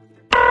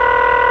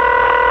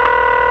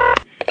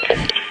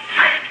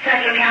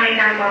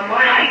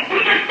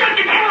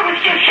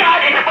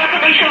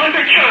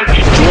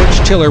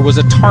 George Tiller was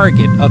a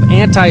target of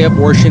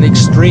anti-abortion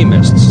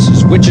extremists.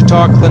 His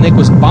Wichita clinic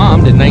was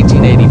bombed in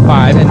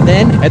 1985, and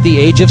then, at the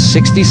age of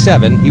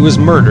 67, he was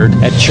murdered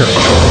at church.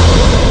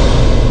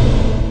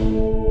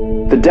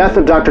 The death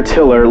of Dr.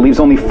 Tiller leaves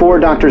only 4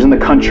 doctors in the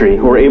country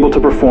who are able to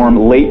perform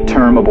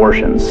late-term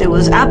abortions. There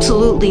was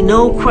absolutely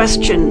no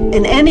question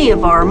in any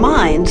of our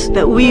minds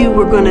that we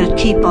were going to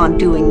keep on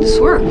doing this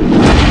work.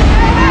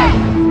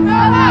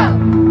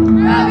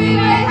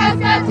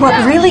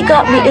 What really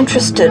got me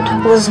interested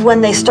was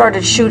when they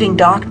started shooting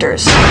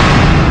doctors.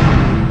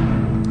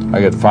 I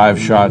got 5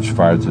 shots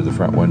fired through the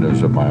front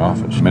windows of my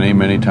office. Many,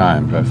 many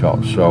times I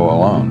felt so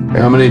alone.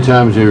 How many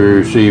times have you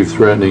received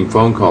threatening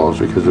phone calls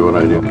because of what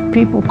I do?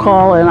 People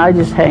call and I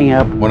just hang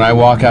up. When I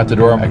walk out the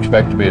door, I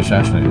expect to be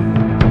assassinated.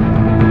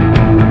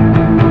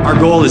 Our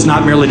goal is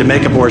not merely to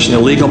make abortion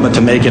illegal, but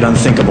to make it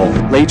unthinkable.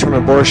 Late-term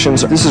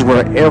abortions, this is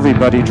where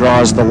everybody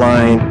draws the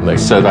line. They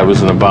said I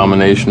was an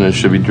abomination and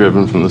should be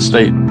driven from the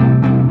state.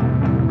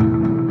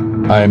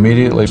 I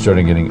immediately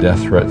started getting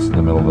death threats in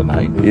the middle of the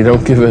night. You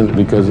don't give in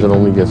because it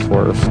only gets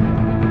worse.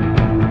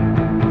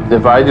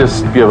 If I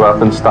just give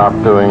up and stop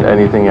doing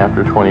anything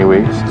after 20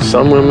 weeks,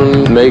 some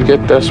women may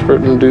get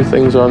desperate and do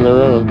things on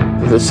their own.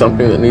 There's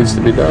something that needs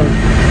to be done.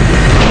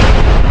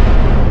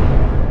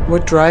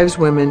 What drives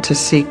women to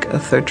seek a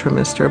third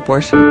trimester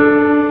abortion?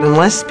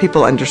 Unless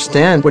people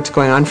understand what's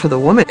going on for the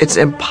woman, it's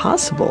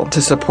impossible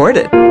to support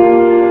it.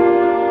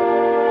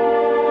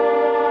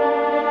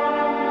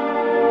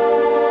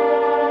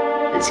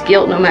 It's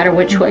guilt no matter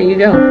which way you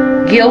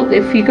go. Guilt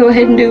if you go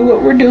ahead and do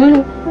what we're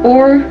doing,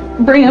 or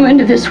bring him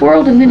into this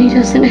world and then he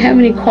doesn't have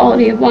any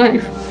quality of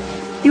life.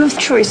 You have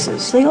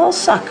choices. They all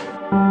suck.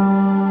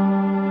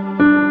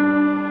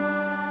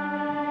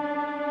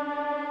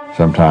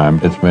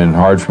 Sometimes it's been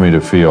hard for me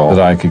to feel that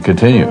I could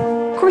continue.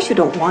 Of course you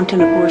don't want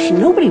an abortion.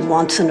 Nobody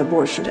wants an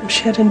abortion.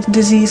 She had a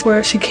disease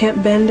where she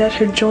can't bend at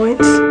her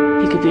joints.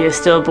 He could be a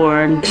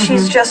stillborn.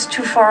 She's just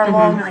too far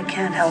along. I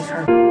can't help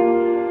her.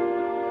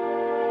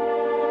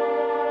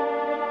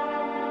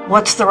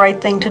 What's the right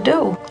thing to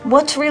do?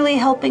 What's really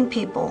helping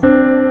people?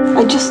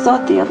 I just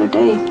thought the other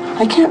day,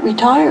 I can't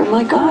retire,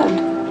 my God.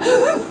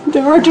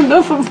 There aren't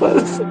enough of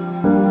us.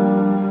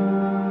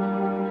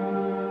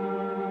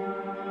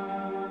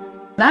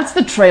 That's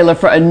the trailer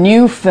for a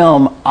new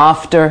film,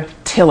 After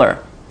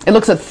Tiller. It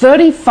looks at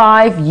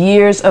 35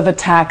 years of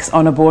attacks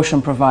on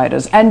abortion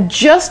providers and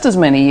just as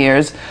many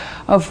years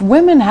of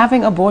women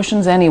having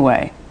abortions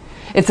anyway.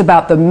 It's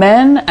about the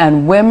men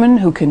and women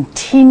who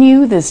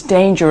continue this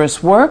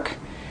dangerous work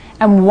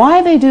and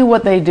why they do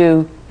what they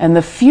do and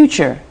the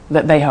future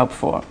that they hope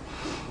for.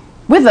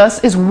 With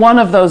us is one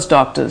of those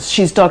doctors.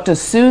 She's Dr.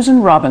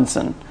 Susan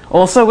Robinson.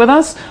 Also with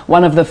us,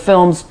 one of the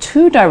film's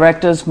two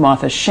directors,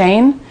 Martha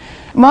Shane.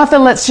 Martha,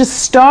 let's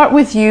just start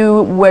with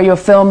you where your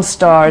film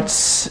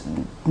starts.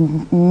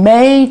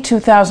 May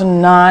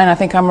 2009, I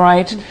think I'm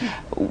right,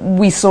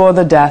 we saw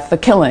the death, the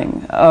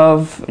killing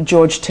of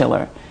George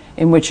Tiller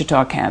in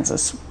Wichita,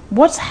 Kansas.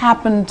 What's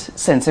happened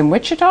since in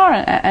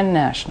Wichita and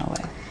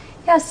nationally?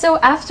 Yeah, so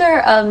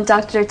after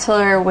Dr.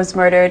 Tiller was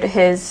murdered,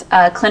 his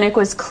clinic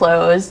was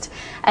closed.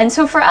 And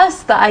so for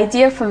us, the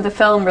idea from the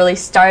film really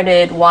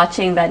started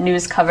watching that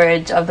news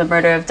coverage of the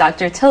murder of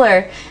Dr.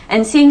 Tiller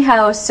and seeing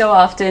how so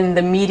often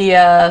the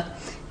media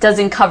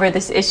doesn't cover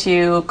this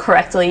issue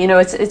correctly. You know,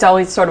 it's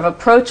always sort of a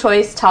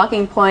pro-choice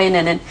talking point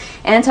and an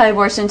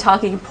anti-abortion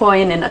talking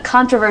point, and a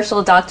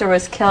controversial doctor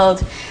was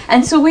killed.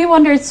 And so we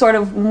wondered sort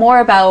of more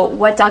about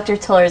what Dr.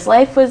 Tiller's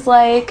life was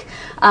like.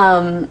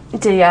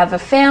 Did he have a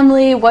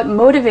family? What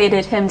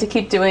motivated him to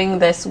keep doing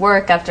this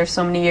work after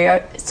so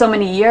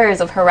many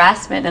years of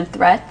harassment and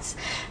threats?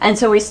 And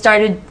so we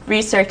started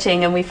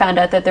researching, and we found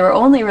out that there were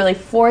only really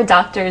 4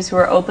 doctors who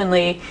were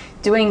openly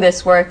doing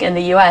this work in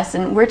the U.S.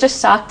 And we're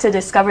just shocked to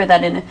discover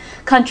that in a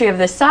country of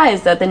this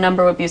size that the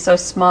number would be so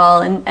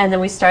small. And then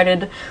we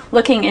started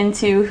looking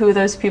into who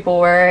those people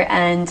were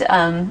and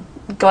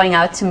going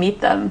out to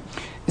meet them.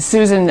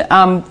 Susan,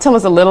 tell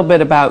us a little bit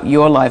about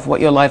your life,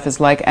 what your life is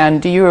like,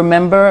 and do you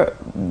remember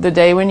the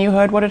day when you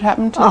heard what had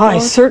happened to you? I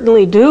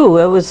certainly do.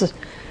 It was,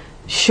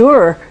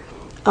 sure.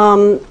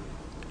 I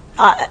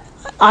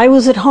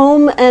was at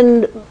home,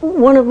 and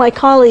one of my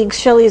colleagues,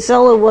 Shelley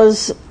Zella,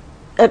 was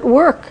at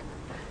work,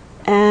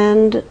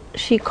 and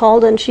she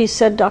called and she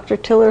said, Dr.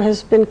 Tiller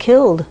has been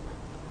killed.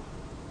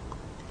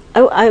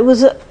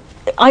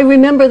 I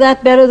remember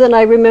that better than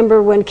I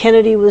remember when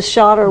Kennedy was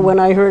shot or when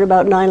I heard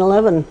about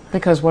 9/11.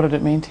 Because what did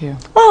it mean to you?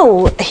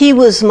 Oh, he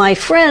was my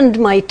friend,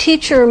 my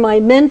teacher, my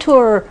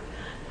mentor.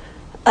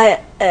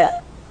 I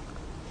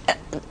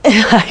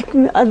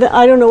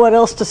don't know what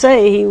else to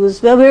say. He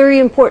was a very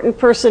important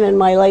person in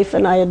my life,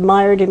 and I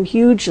admired him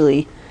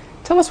hugely.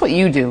 Tell us what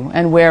you do,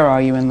 and where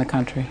are you in the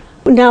country?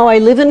 Now, I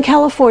live in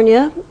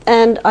California,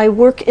 and I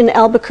work in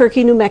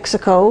Albuquerque, New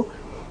Mexico.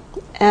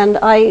 And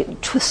I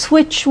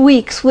switch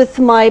weeks with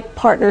my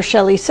partner,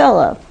 Shelley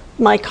Zella,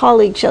 my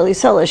colleague, Shelley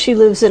Zella. She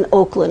lives in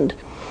Oakland.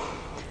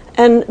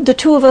 And the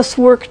two of us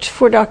worked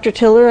for Dr.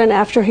 Tiller, and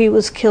after he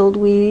was killed,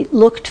 we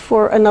looked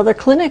for another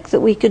clinic that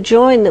we could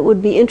join that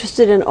would be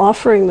interested in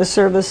offering the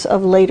service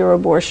of later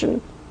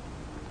abortion.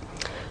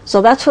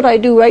 So that's what I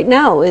do right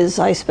now, is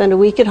I spend a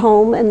week at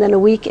home and then a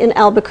week in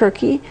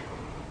Albuquerque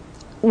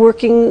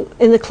working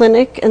in the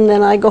clinic, and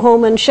then I go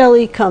home and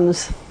Shelley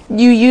comes.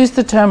 You use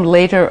the term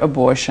later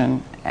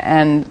abortion,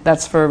 and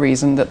that's for a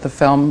reason that the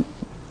film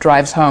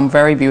drives home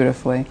very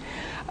beautifully.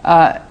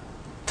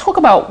 Talk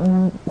about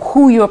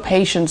who your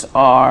patients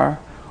are,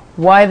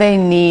 why they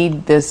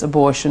need this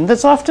abortion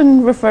that's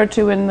often referred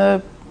to in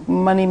the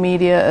money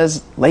media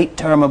as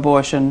late-term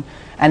abortion,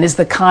 and is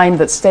the kind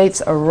that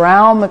states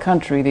around the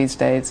country these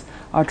days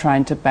are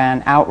trying to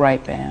ban,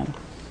 outright ban.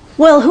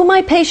 Well, who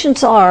my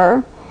patients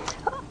are,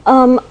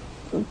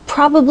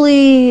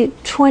 probably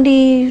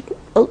 20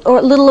 or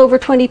a little over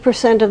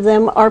 20% of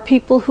them are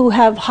people who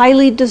have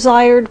highly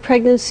desired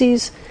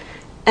pregnancies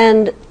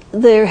and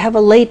they have a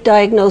late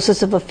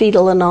diagnosis of a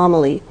fetal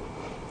anomaly,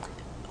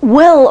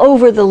 well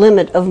over the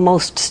limit of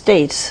most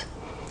states.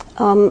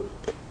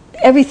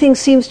 Everything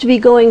seems to be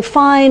going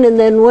fine, and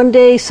then one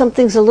day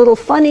something's a little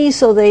funny,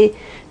 so they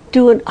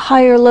do a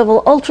higher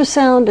level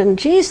ultrasound, and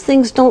geez,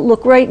 things don't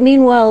look right.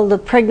 Meanwhile, the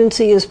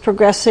pregnancy is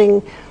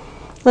progressing.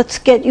 Let's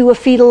get you a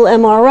fetal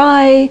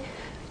MRI.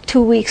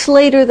 2 weeks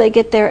later, they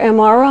get their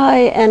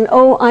MRI, and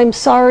oh, I'm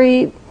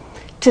sorry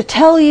to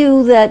tell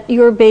you that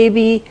your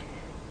baby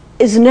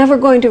is never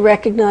going to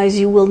recognize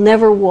you, will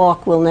never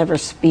walk, will never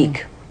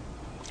speak.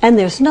 And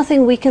there's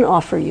nothing we can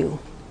offer you.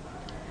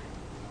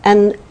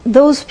 And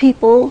those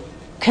people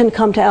can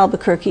come to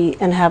Albuquerque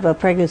and have a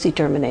pregnancy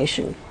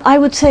termination. I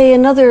would say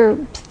another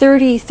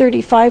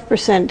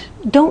 30-35%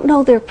 don't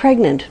know they're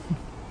pregnant.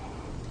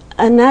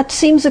 And that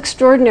seems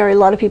extraordinary. A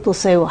lot of people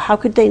say, well, how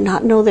could they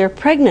not know they're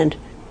pregnant?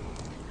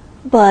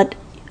 But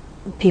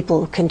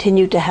people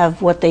continue to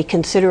have what they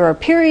consider are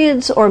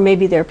periods, or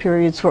maybe their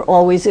periods were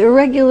always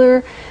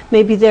irregular.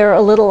 Maybe they're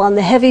a little on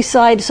the heavy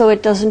side, so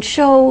it doesn't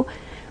show.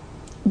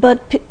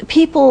 But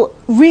people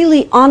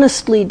really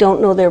honestly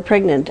don't know they're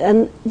pregnant,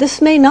 and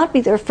this may not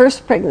be their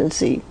first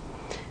pregnancy.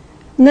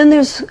 And then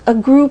there's a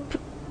group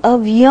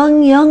of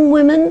young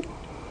women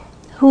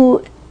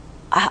who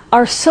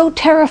are so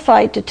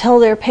terrified to tell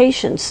their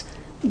patients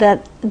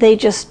that they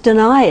just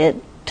deny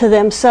it to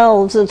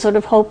themselves and sort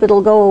of hope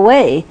it'll go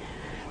away.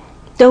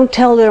 Don't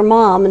tell their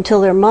mom until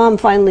their mom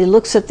finally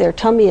looks at their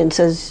tummy and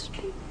says,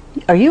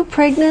 "Are you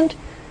pregnant?"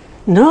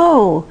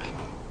 "No."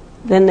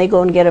 Then they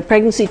go and get a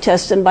pregnancy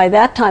test, and by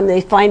that time they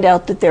find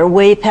out that they're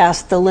way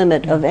past the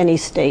limit of any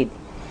state.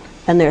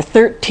 And they're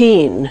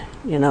 13,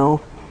 you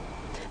know.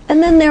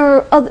 And then there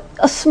are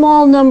a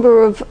small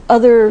number of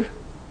other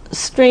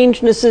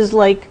strangenesses,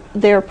 like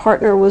their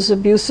partner was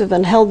abusive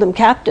and held them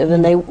captive,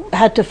 and they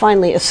had to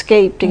finally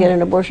escape to get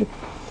an abortion.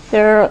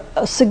 There are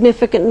a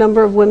significant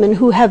number of women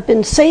who have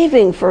been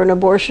saving for an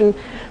abortion,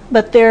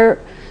 but they're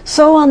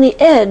so on the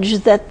edge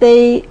that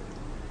they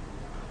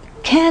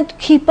can't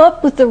keep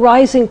up with the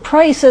rising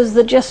price as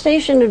the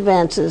gestation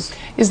advances.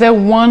 Is there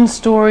one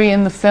story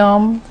in the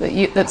film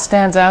that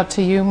stands out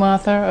to you,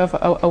 Martha,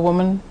 of a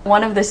woman?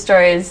 One of the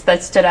stories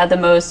that stood out the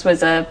most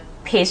was a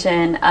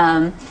patient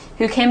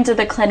who came to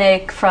the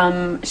clinic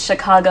from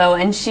Chicago,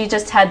 and she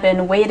just had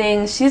been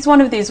waiting. She's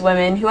one of these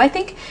women who I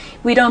think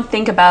we don't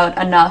think about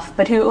enough,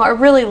 but who are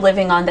really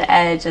living on the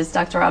edge, as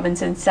Dr.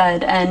 Robinson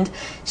said. And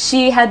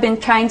she had been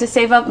trying to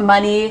save up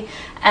money,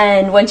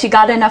 and when she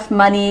got enough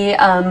money,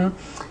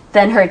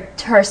 then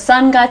her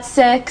son got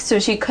sick, so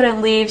she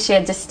couldn't leave. She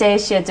had to stay.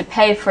 She had to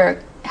pay for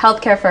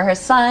healthcare for her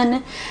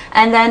son,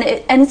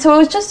 and so it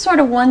was just sort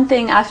of one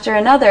thing after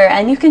another.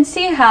 And you can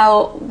see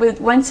how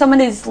when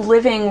someone is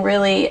living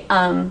really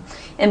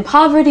in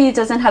poverty,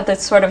 doesn't have the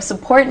sort of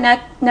support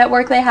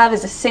network they have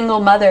as a single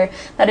mother,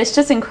 that it's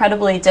just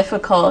incredibly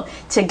difficult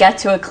to get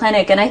to a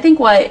clinic. And I think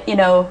what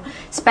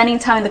spending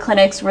time in the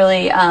clinics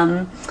really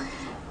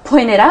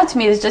pointed out to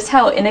me is just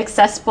how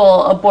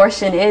inaccessible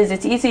abortion is.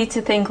 It's easy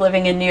to think,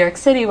 living in New York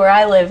City where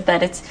I live,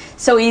 that it's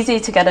so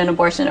easy to get an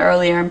abortion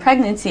earlier in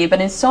pregnancy,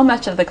 but in so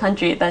much of the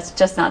country that's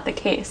just not the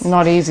case.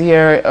 Not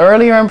easier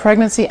earlier in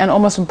pregnancy, and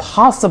almost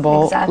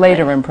impossible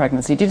later in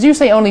pregnancy. Did you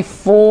say only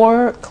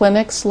 4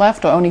 clinics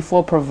left, or only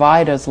 4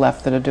 providers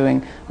left that are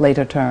doing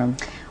later term?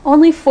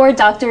 Only 4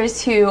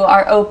 doctors who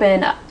are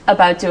open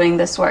about doing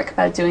this work,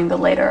 about doing the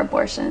later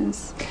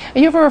abortions. Are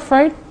you ever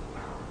afraid?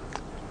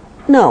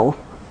 No.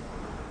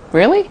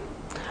 Really?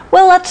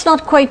 Well, that's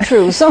not quite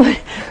true.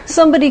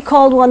 Somebody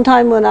called one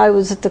time when I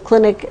was at the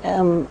clinic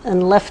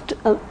and left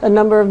a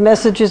number of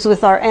messages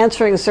with our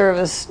answering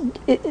service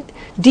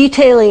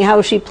detailing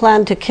how she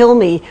planned to kill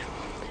me.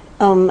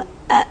 And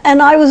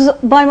I was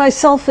by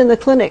myself in the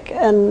clinic,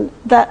 and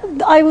that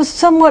I was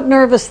somewhat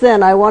nervous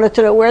then. I wanted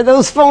to know where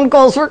those phone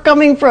calls were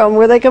coming from.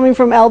 Were they coming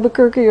from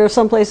Albuquerque or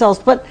someplace else?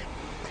 But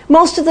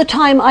most of the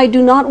time I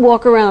do not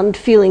walk around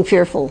feeling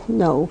fearful,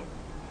 no.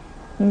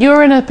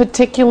 You're in a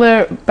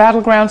particular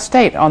battleground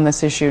state on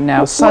this issue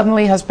now.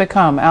 Suddenly has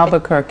become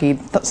Albuquerque.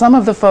 Some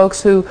of the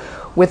folks who,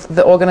 with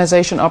the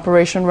organization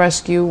Operation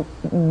Rescue,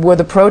 were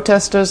the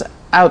protesters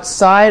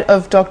outside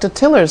of Dr.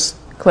 Tiller's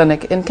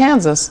clinic in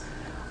Kansas,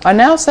 are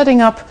now setting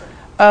up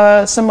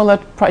a similar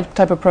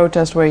type of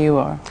protest where you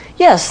are.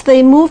 Yes,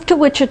 they moved to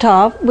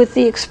Wichita with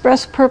the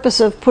express purpose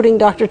of putting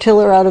Dr.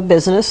 Tiller out of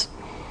business.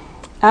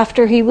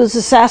 After he was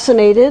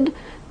assassinated,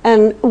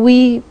 and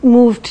we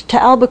moved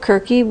to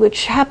Albuquerque,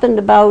 which happened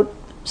about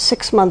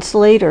 6 months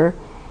later.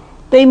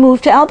 They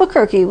moved to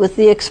Albuquerque with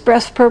the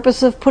express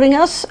purpose of putting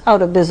us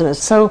out of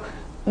business. So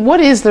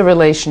what is the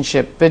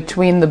relationship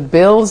between the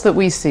bills that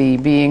we see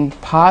being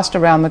passed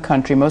around the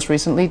country, most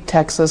recently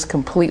Texas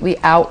completely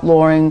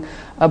outlawing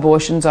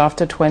abortions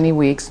after 20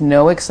 weeks,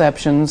 no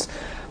exceptions,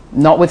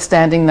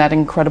 notwithstanding that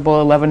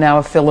incredible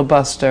 11-hour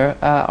filibuster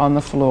on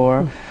the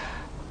floor?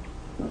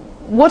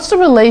 What's the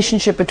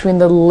relationship between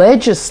the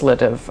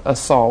legislative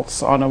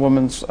assaults on a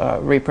woman's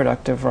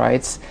reproductive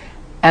rights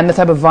and the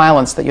type of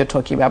violence that you're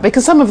talking about?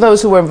 Because some of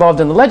those who were involved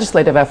in the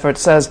legislative effort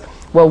says,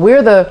 well,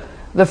 we're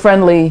the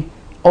friendly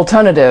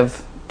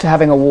alternative to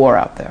having a war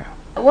out there.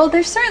 Well,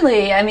 there's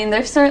certainly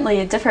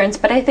a difference,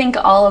 but I think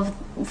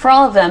for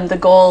all of them, the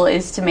goal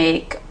is to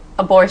make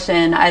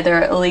abortion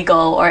either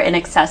illegal or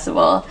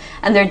inaccessible,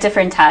 and there are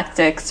different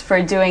tactics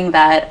for doing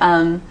that.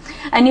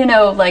 And, you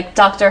know, like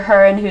Dr.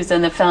 Hearn, who's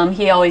in the film,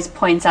 he always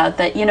points out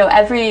that, you know,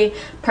 every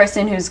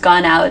person who's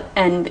gone out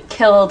and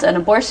killed an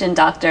abortion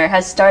doctor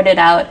has started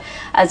out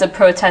as a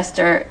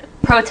protester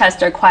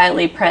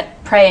quietly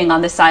praying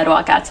on the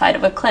sidewalk outside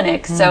of a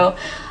clinic. So,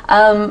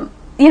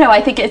 you know,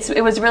 I think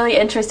it was really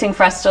interesting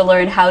for us to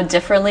learn how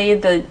differently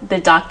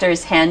the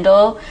doctors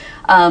handle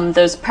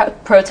those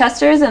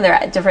protesters and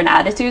their different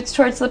attitudes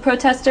towards the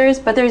protesters.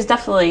 But there's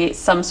definitely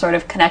some sort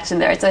of connection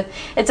there.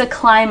 It's a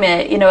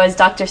climate, you know, as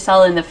Dr.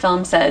 Sell in the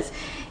film says,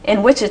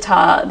 in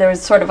Wichita, there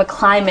was sort of a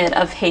climate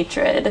of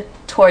hatred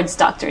towards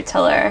Dr.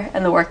 Tiller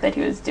and the work that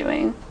he was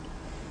doing.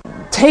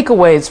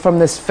 Takeaways from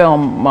this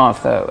film,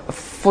 Martha,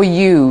 for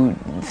you,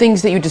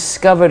 things that you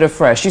discovered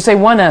afresh. You say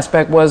one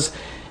aspect was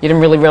you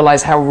didn't really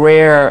realize how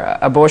rare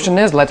abortion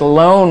is, let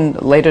alone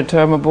later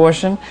term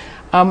abortion.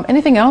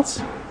 Anything else?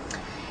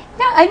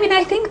 Yeah, I mean,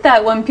 I think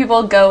that when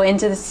people go in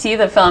to see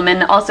the film,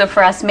 and also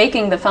for us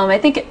making the film, I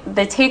think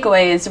the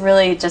takeaway is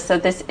really just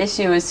that this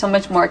issue is so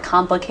much more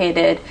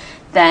complicated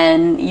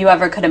than you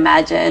ever could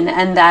imagine,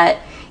 and that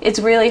it's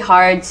really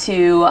hard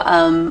to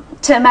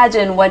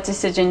imagine what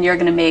decision you're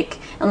going to make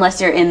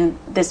unless you're in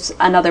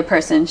another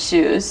person's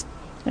shoes.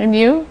 And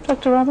you,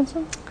 Dr.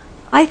 Robinson?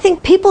 I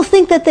think people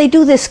think that they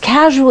do this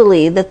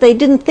casually, that they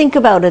didn't think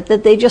about it,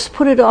 that they just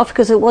put it off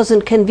because it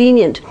wasn't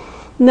convenient.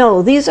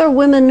 No, these are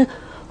women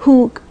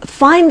who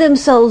find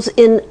themselves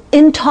in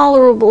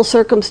intolerable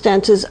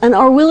circumstances and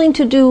are willing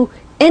to do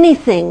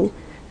anything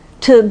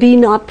to be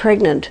not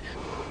pregnant.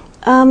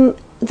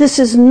 This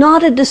is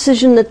not a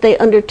decision that they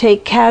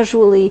undertake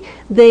casually.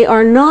 They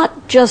are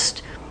not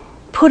just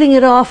putting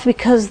it off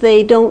because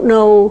they don't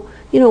know,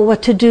 you know,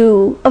 what to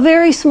do. A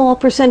very small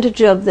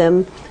percentage of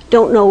them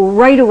don't know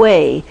right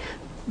away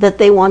that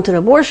they want an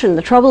abortion.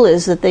 The trouble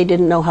is that they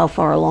didn't know how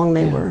far along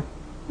they were.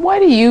 Why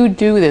do you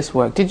do this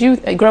work? Did you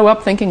grow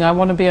up thinking I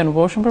want to be an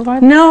abortion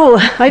provider? No,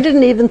 I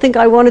didn't even think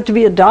I wanted to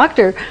be a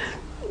doctor.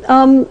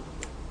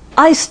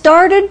 I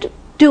started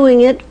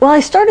doing it, well, I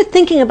started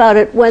thinking about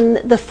it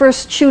when the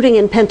first shooting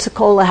in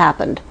Pensacola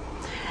happened.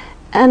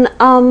 And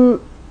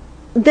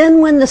then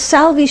when the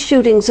Salvi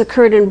shootings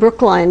occurred in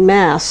Brookline,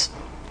 Mass.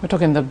 We're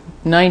talking the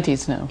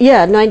 90s now.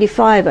 Yeah,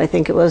 95, I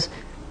think it was.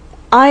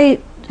 I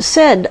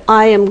said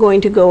I am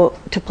going to go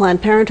to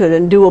Planned Parenthood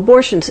and do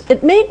abortions.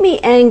 It made me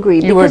angry.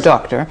 You were a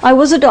doctor. I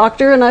was a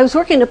doctor, and I was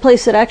working in a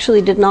place that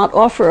actually did not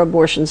offer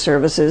abortion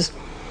services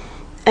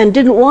and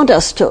didn't want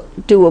us to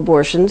do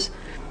abortions.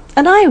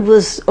 And I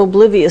was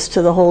oblivious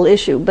to the whole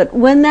issue. But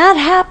when that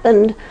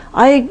happened,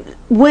 I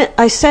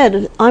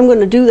said, I'm going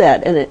to do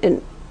that,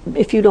 and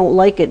if you don't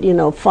like it, you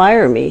know,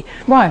 fire me.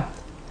 Why?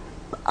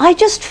 I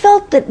just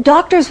felt that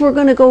doctors were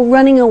going to go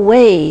running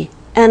away,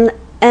 and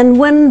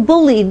when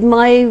bullied,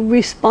 my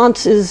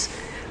response is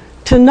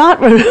to not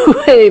run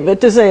away,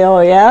 but to say, oh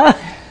yeah?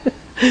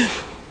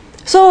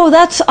 So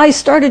I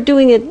started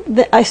doing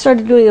it. I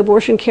started doing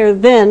abortion care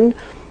then,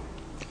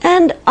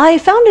 and I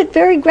found it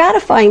very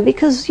gratifying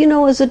because, you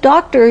know, as a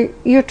doctor,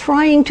 you're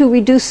trying to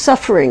reduce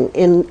suffering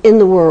in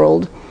the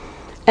world,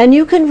 and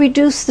you can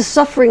reduce the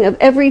suffering of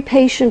every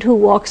patient who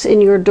walks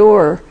in your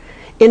door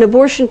in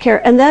abortion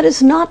care, and that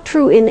is not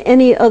true in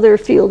any other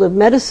field of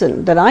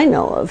medicine that I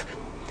know of.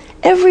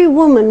 Every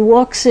woman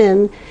walks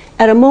in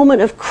at a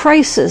moment of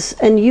crisis,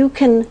 and you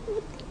can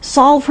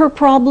solve her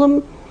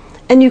problem,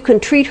 and you can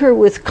treat her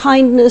with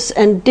kindness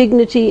and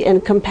dignity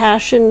and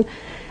compassion,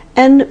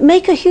 and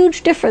make a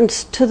huge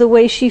difference to the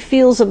way she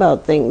feels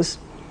about things.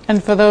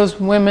 And for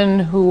those women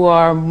who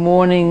are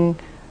mourning,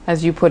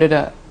 as you put it,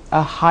 a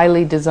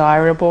highly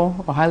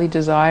desirable or highly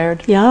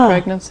desired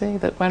pregnancy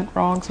that went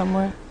wrong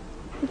somewhere?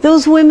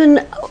 Those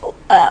women,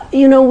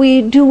 you know,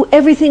 we do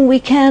everything we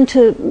can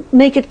to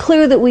make it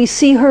clear that we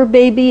see her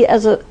baby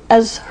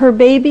as her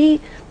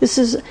baby. This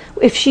is,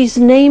 if she's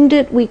named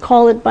it, we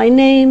call it by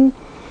name.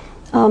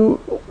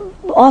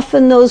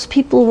 Often those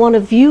people want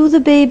to view the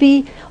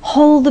baby,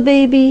 hold the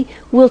baby.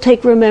 We'll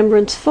take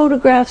remembrance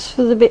photographs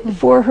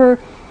for her.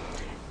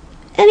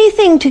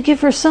 Anything to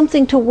give her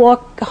something to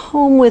walk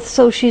home with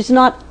so she's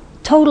not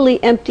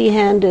totally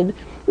empty-handed.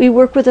 We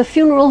work with a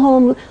funeral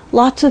home.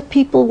 Lots of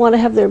people want to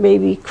have their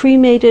baby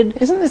cremated.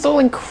 Isn't this all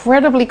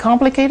incredibly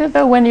complicated,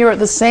 though, when you're at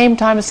the same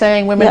time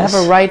saying women have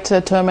a right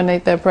to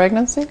terminate their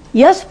pregnancy?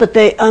 Yes, but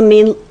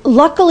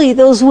luckily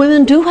those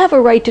women do have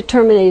a right to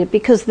terminate it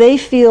because they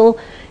feel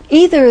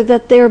either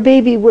that their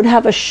baby would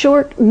have a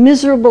short,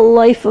 miserable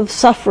life of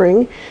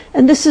suffering,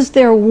 and this is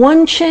their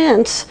one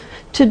chance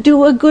to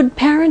do a good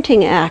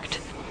parenting act.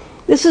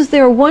 This is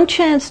their one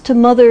chance to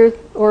mother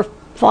or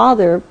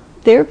father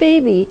their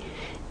baby,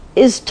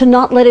 is to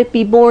not let it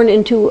be born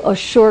into a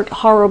short,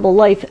 horrible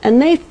life.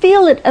 And they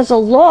feel it as a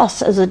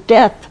loss, as a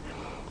death.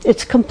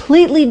 It's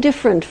completely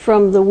different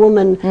from the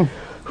woman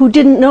who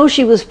didn't know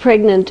she was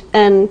pregnant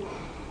and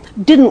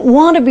didn't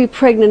want to be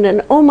pregnant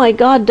and, oh my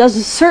God,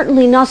 does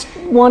certainly not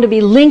want to be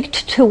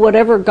linked to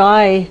whatever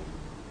guy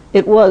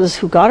it was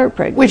who got her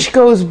pregnant. Which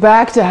goes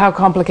back to how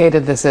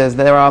complicated this is.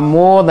 There are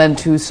more than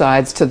two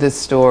sides to this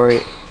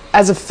story.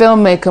 As a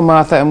filmmaker,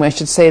 Martha, and I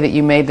should say that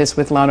you made this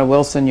with Lana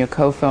Wilson, your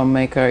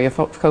co-filmmaker, your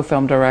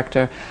co-film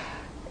director,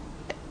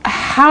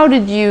 how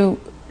did you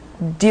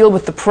deal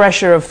with the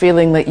pressure of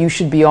feeling that you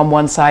should be on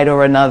one side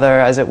or another,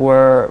 as it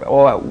were,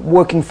 or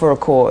working for a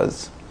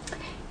cause?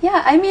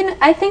 Yeah, I mean,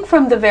 I think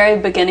from the very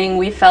beginning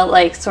we felt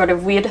like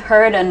we had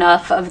heard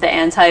enough of the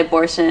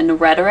anti-abortion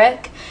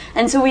rhetoric,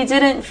 and so we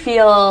didn't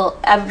feel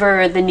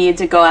ever the need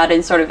to go out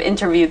and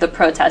interview the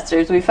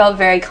protesters. We felt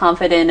very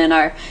confident in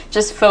our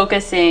just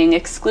focusing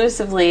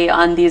exclusively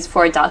on these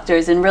 4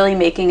 doctors and really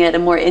making it a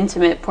more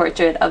intimate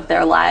portrait of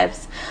their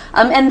lives.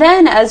 And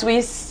then as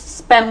we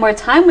spent more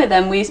time with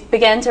them, we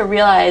began to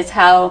realize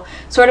how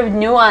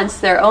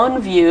nuanced their own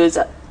views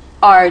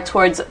are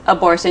towards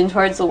abortion,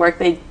 towards the work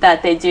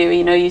that they do.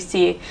 You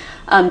see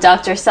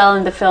Dr. Sell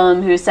in the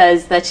film who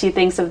says that she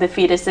thinks of the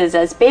fetuses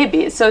as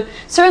babies. So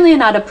certainly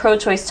not a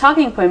pro-choice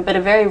talking point, but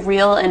a very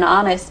real and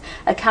honest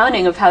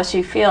accounting of how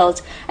she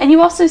feels. And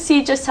you also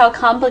see just how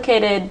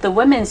complicated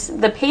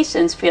the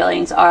patient's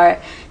feelings are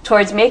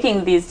towards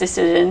making these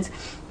decisions,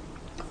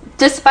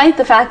 despite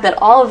the fact that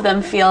all of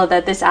them feel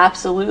that this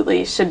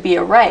absolutely should be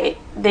a right.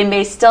 They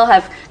may still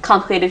have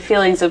complicated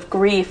feelings of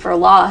grief or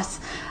loss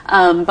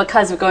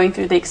because of going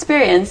through the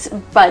experience,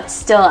 but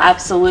still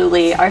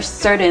absolutely are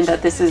certain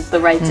that this is the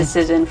right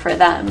decision for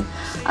them.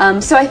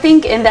 So I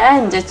think in the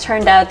end it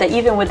turned out that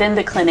even within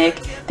the clinic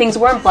things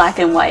weren't black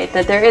and white,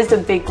 that there is a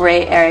big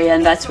gray area,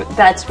 and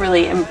that's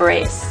really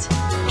embraced.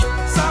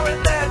 Sorry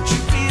that you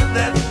feel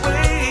that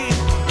way.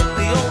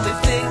 The only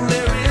thing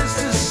there is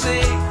to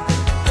say,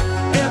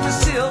 every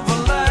silver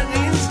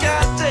lining's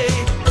got a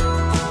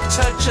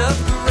touch of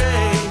gray.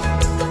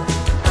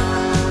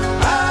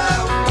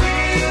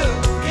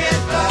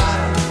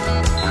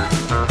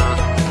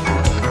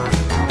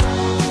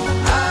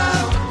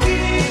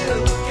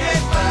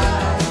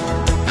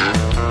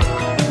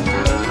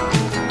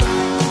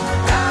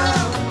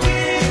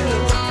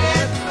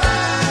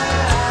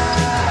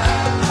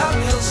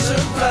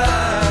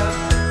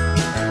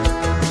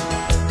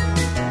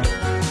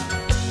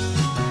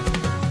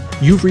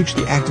 You've reached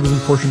the activism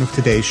portion of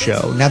today's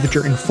show. Now that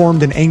you're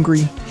informed and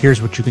angry,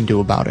 here's what you can do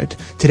about it.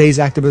 Today's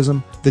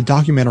activism, the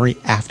documentary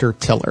After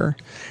Tiller.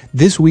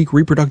 This week,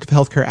 reproductive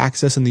healthcare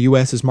access in the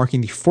U.S. is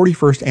marking the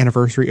 41st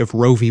anniversary of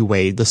Roe v.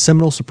 Wade, the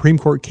seminal Supreme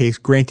Court case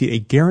granting a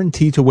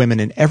guarantee to women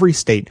in every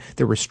state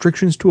that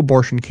restrictions to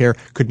abortion care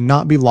could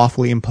not be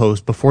lawfully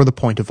imposed before the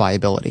point of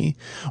viability.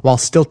 While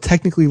still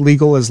technically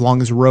legal as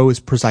long as Roe is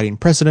presiding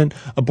precedent,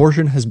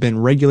 abortion has been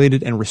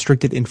regulated and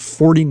restricted in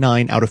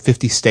 49 out of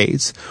 50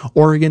 states.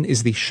 Oregon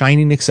is the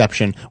shining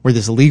exception, where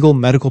this legal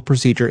medical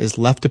procedure is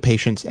left to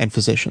patients and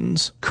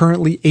physicians.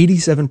 Currently,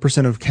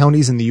 87% of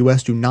counties in the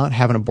U.S. do not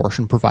have an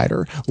abortion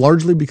provider,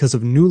 largely because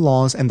of new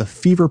laws and the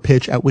fever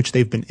pitch at which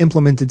they've been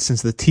implemented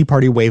since the Tea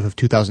Party wave of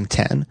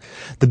 2010.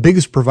 The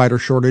biggest provider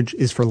shortage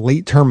is for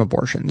late-term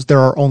abortions. There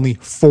are only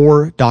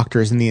 4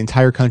 doctors in the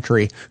entire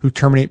country who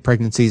terminate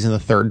pregnancies in the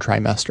 3rd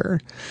trimester.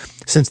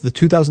 Since the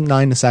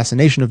 2009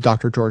 assassination of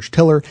Dr. George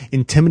Tiller,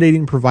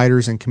 intimidating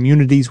providers and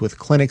communities with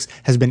clinics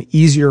has been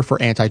easier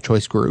for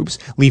anti-choice groups,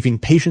 leaving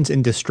patients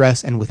in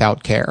distress and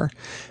without care.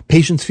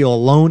 Patients feel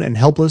alone and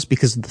helpless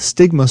because of the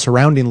stigma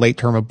surrounding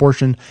late-term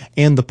abortion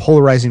and the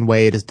polarizing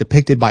way it is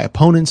depicted by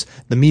opponents,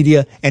 the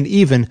media, and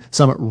even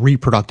some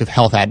reproductive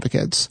health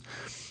advocates.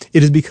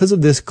 It is because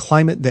of this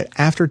climate that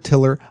After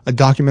Tiller, a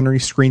documentary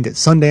screened at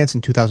Sundance in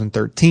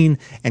 2013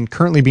 and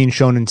currently being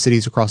shown in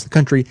cities across the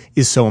country,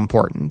 is so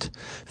important.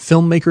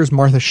 Filmmakers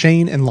Martha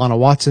Shane and Lana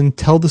Watson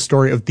tell the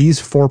story of these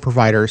 4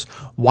 providers,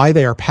 why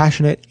they are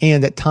passionate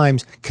and at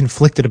times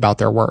conflicted about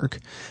their work.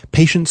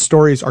 Patient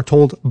stories are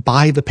told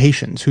by the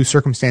patients, whose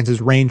circumstances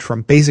range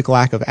from basic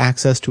lack of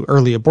access to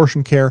early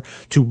abortion care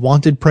to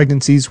wanted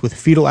pregnancies with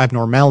fetal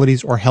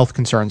abnormalities or health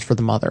concerns for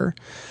the mother.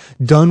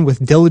 Done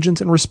with diligence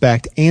and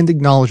respect and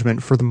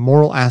acknowledgement for the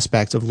moral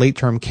aspects of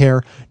late-term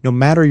care, no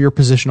matter your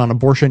position on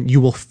abortion, you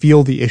will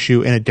feel the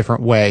issue in a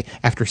different way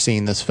after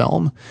seeing this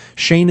film.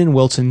 Shane and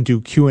Wilson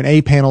do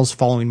Q&A panels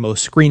following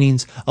most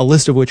screenings, a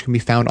list of which can be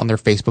found on their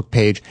Facebook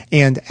page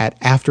and at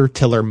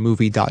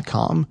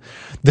aftertillermovie.com.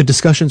 The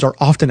discussions are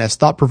often as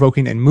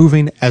thought-provoking and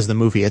moving as the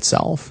movie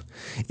itself.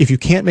 If you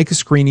can't make a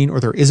screening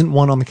or there isn't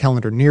one on the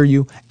calendar near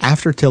you,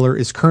 After Tiller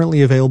is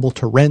currently available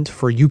to rent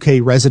for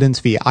UK residents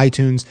via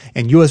iTunes,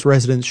 and US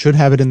residents should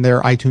have it in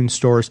their iTunes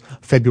stores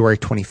February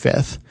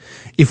 25th.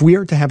 If we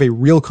are to have a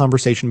real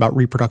conversation about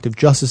reproductive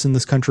justice in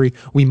this country,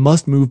 we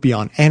must move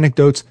beyond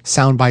anecdotes,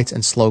 sound bites,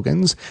 and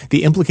slogans.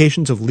 The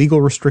implications of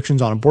legal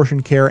restrictions on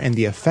abortion care and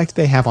the effect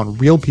they have on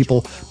real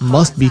people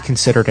must be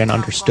considered and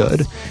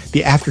understood.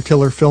 The After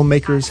Tiller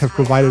filmmakers have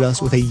provided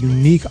us with a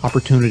unique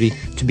opportunity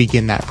to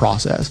begin that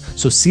process.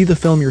 So see the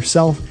film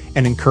yourself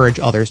and encourage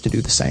others to do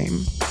the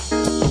same.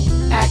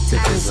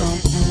 Activism.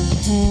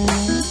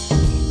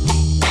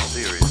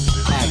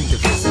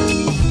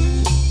 Activism.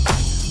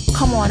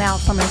 Come on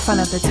out from in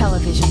front of the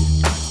television.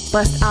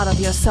 Bust out of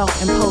your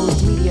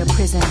self-imposed media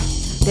prison.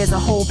 There's a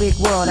whole big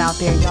world out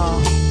there,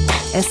 y'all.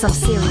 And some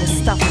serious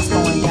stuff is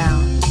going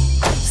down.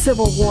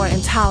 Civil war,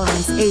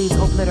 intolerance, AIDS,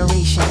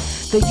 obliteration.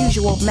 The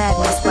usual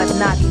madness, but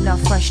not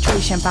enough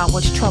frustration about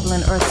what's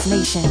troubling Earth's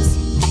nations.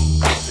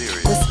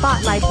 The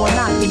spotlight will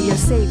not be your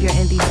savior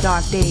in these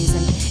dark days,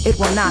 and it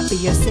will not be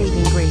your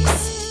saving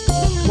grace.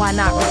 Why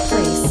not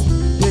replace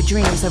your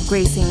dreams of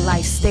gracing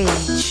life's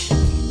stage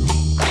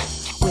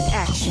with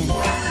action?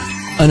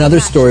 Another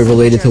story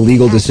related to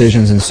legal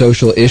decisions and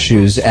social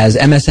issues. As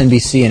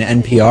MSNBC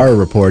and NPR are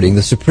reporting,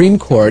 the Supreme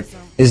Court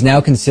is now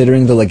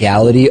considering the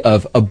legality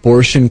of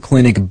abortion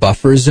clinic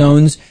buffer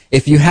zones.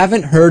 If you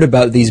haven't heard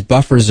about these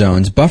buffer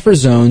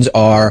zones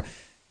are,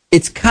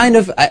 it's kind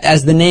of,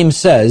 as the name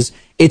says,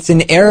 it's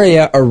an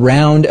area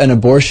around an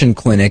abortion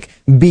clinic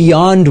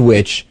beyond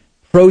which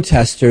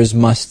protesters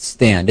must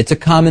stand. It's a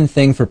common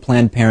thing for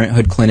Planned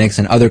Parenthood clinics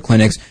and other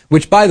clinics,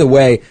 which, by the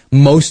way,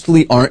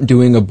 mostly aren't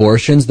doing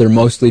abortions. They're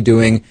mostly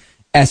doing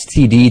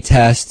STD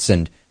tests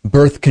and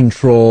birth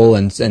control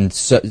and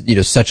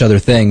such other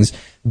things.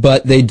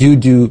 But they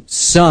do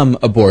some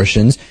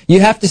abortions. You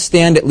have to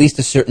stand at least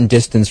a certain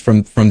distance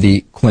from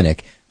the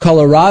clinic.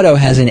 Colorado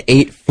has an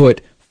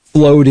 8-foot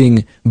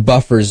floating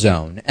buffer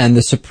zone, and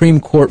the Supreme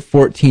Court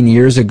 14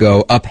 years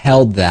ago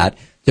upheld that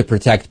to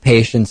protect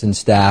patients and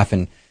staff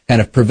and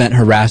kind of prevent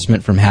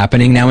harassment from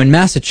happening. Now, in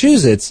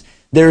Massachusetts,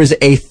 there is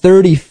a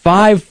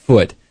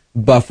 35-foot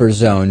buffer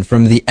zone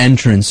from the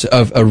entrance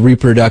of a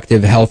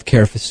reproductive health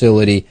care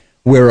facility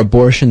where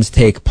abortions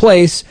take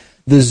place.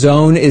 The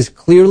zone is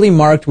clearly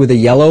marked with a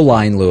yellow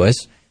line,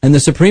 Lewis, and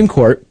the Supreme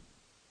Court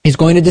is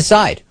going to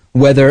decide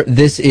whether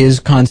this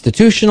is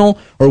constitutional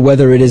or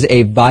whether it is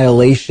a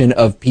violation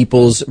of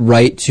people's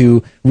right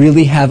to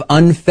really have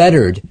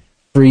unfettered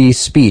free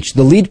speech.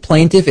 The lead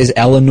plaintiff is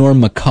Eleanor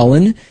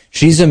McCullen.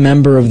 She's a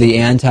member of the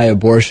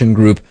anti-abortion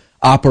group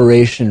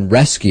Operation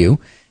Rescue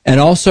and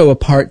also a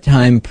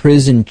part-time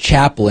prison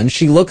chaplain.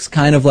 She looks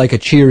kind of like a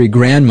cheery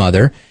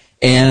grandmother.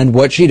 And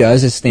what she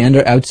does is stand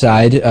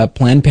outside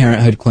Planned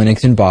Parenthood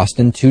clinics in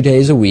Boston 2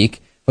 days a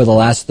week for the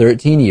last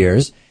 13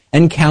 years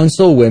and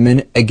counsel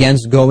women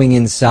against going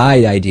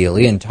inside,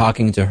 ideally, and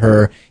talking to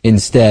her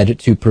instead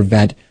to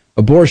prevent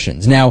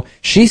abortions. Now,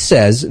 she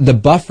says the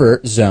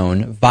buffer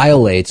zone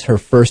violates her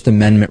First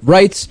Amendment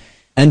rights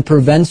and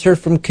prevents her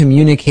from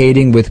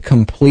communicating with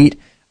complete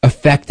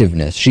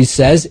effectiveness. She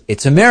says,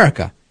 it's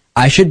America.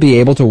 I should be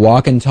able to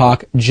walk and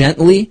talk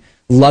gently,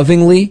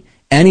 lovingly,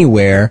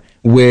 anywhere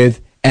with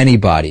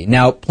anybody.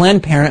 Now,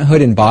 Planned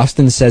Parenthood in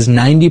Boston says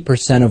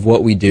 90% of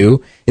what we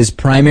do is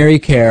primary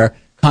care,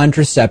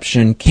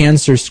 contraception,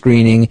 cancer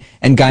screening,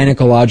 and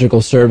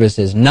gynecological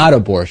services, not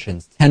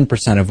abortions.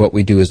 10% of what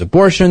we do is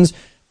abortions,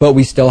 but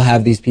we still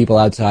have these people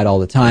outside all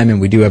the time, and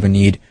we do have a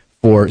need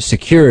for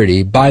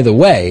security. By the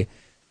way,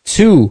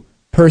 2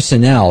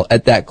 personnel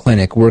at that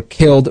clinic were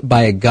killed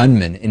by a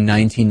gunman in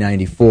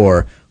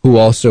 1994 who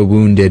also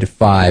wounded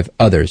 5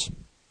 others.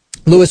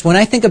 Lewis, when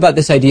I think about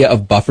this idea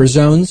of buffer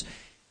zones,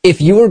 if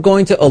you were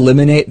going to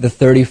eliminate the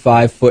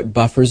 35-foot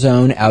buffer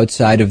zone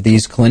outside of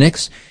these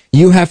clinics,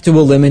 you have to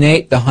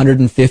eliminate the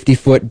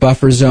 150-foot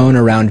buffer zone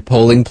around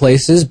polling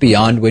places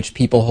beyond which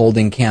people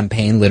holding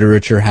campaign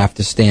literature have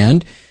to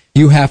stand.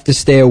 You have to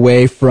stay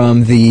away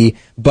from the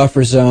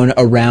buffer zone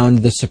around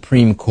the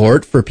Supreme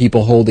Court for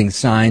people holding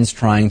signs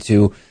trying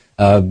to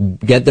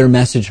get their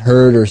message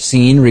heard or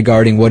seen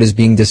regarding what is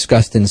being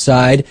discussed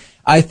inside.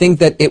 I think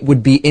that it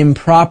would be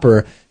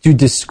improper to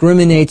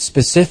discriminate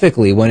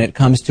specifically when it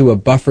comes to a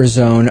buffer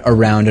zone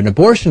around an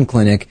abortion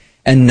clinic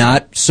and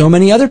not so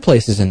many other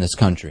places in this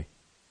country.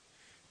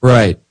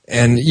 Right.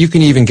 And you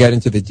can even get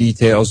into the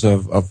details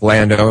of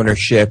land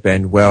ownership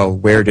and, well,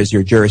 where does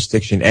your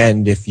jurisdiction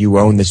end if you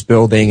own this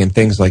building and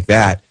things like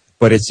that.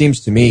 But it seems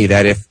to me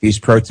that if these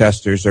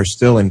protesters are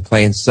still in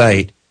plain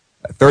sight,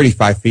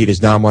 35 feet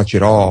is not much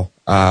at all.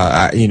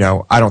 I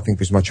don't think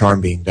there's much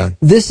harm being done.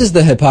 This is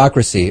the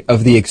hypocrisy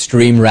of the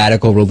extreme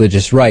radical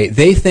religious right.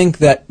 They think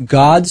that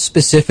God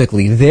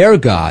specifically, their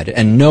God,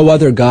 and no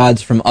other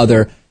gods from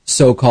other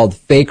so-called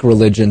fake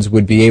religions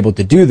would be able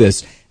to do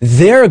this.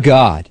 Their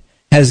God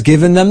has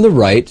given them the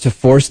right to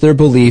force their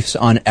beliefs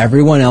on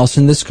everyone else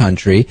in this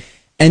country,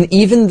 and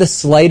even the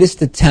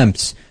slightest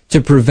attempts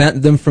to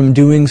prevent them from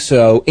doing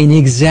so in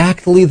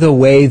exactly the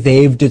way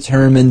they've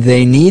determined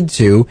they need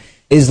to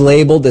is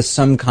labeled as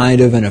some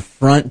kind of an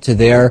affront to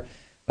their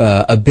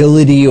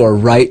ability or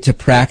right to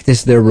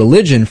practice their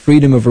religion,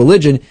 freedom of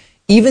religion.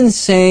 Even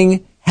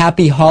saying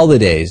happy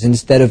holidays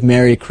instead of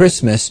Merry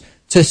Christmas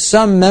to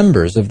some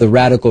members of the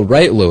radical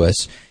right,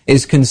 Lewis,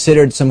 is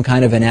considered some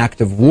kind of an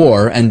act of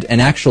war, and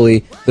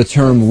actually the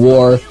term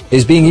war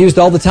is being used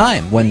all the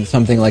time when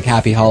something like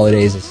happy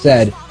holidays is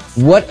said.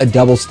 What a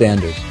double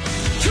standard.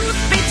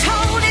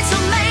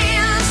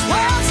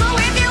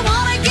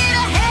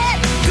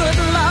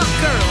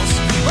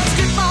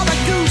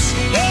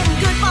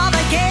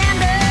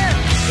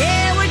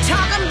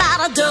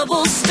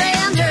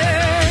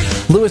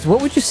 Lewis,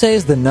 what would you say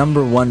is the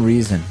 #1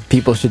 reason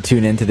people should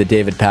tune into the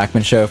David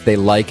Pakman Show if they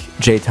like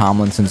Jay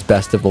Tomlinson's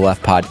Best of the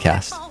Left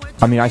podcast?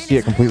 I mean, I see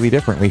it completely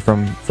differently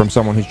from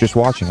someone who's just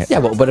watching it. Yeah,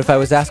 but if I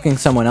was asking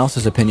someone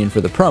else's opinion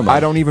for the promo... I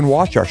don't even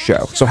watch our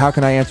show, so how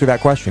can I answer that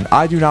question?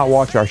 I do not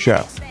watch our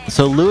show.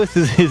 So Lewis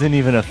isn't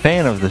even a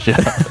fan of the show.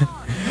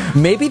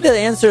 Maybe the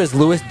answer is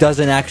Lewis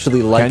doesn't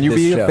actually like Can you this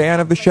be show. a fan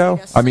of the show?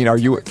 I mean,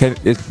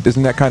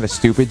 isn't that kind of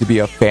stupid to be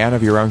a fan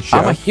of your own show?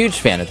 I'm a huge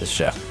fan of this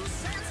show.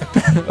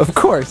 Of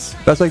course.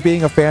 That's like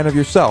being a fan of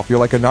yourself. You're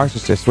like a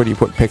narcissist. What, do you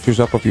put pictures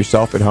up of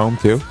yourself at home,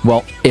 too?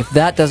 Well, if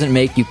that doesn't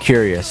make you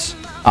curious,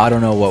 I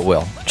don't know what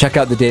will. Check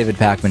out The David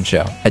Pakman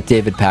Show at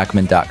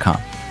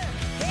davidpakman.com.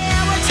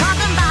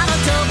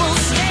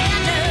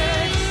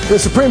 The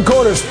Supreme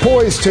Court is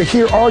poised to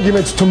hear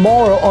arguments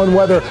tomorrow on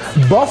whether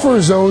buffer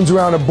zones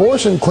around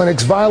abortion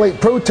clinics violate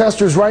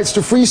protesters' rights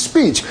to free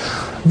speech.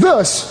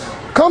 This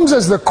comes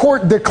as the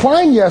court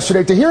declined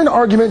yesterday to hear an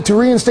argument to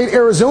reinstate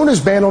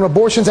Arizona's ban on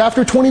abortions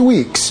after 20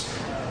 weeks.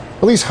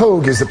 Elise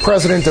Hogue is the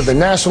president of the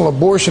National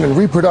Abortion and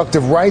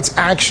Reproductive Rights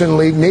Action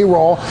League,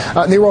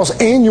 NARAL's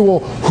annual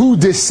Who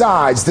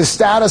Decides? The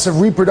Status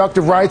of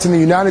Reproductive Rights in the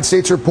United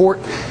States report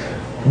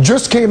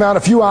just came out a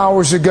few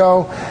hours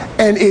ago,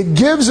 and it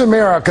gives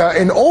America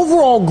an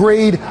overall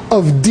grade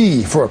of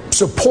D for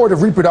support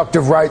of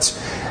reproductive rights.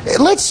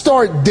 Let's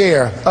start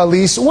there,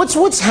 Elise.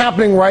 What's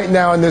happening right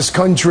now in this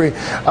country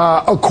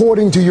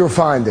according to your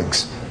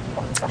findings?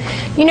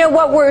 You know,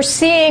 what we're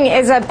seeing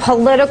is a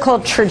political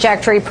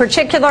trajectory,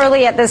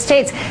 particularly at the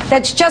states,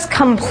 that's just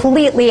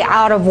completely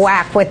out of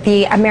whack with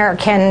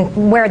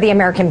where the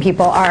American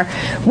people are.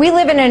 We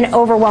live in an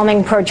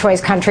overwhelming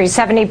pro-choice country.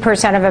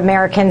 70% of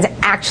Americans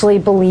actually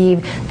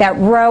believe that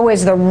Roe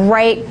is the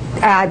right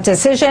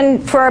decision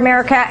for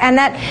America and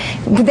that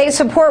they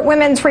support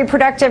women's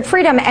reproductive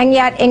freedom. And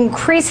yet,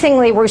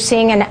 increasingly, we're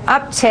seeing an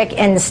uptick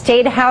in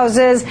state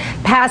houses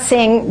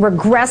passing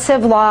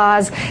regressive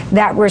laws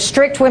that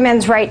restrict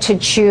women's right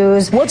to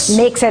choose,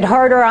 makes it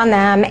harder on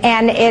them,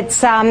 and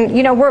it's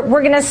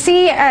we're going to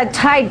see a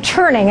tide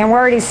turning, and we're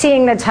already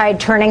seeing the tide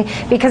turning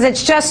because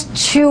it's just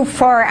too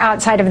far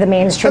outside of the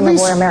mainstream of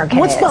where America is.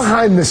 What's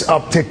behind this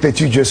uptick that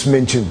you just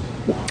mentioned?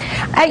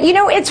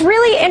 It's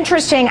really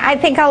interesting. I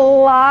think a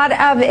lot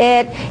of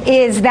it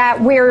is that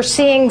we're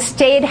seeing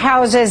state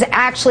houses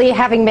actually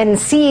having been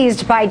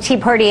seized by Tea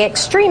Party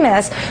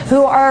extremists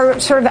who are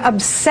sort of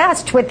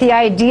obsessed with the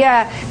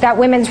idea that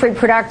women's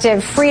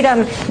reproductive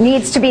freedom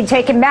needs to be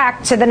taken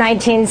back to the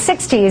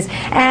 1960s.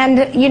 And,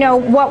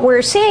 what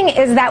we're seeing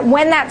is that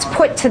when that's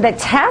put to the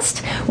test,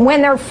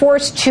 when they're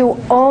forced to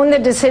own the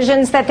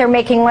decisions that they're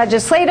making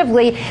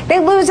legislatively, they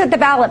lose at the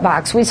ballot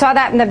box. We saw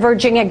that in the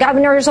Virginia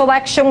governor's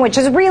election, which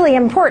is really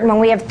important when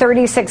we have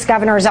 36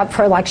 governors up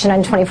for election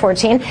in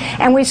 2014.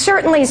 And we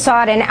certainly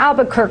saw it in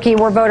Albuquerque,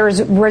 where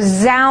voters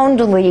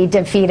resoundingly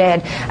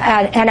defeated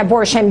an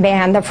abortion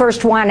ban, the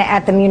first one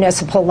at the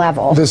municipal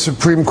level. The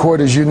Supreme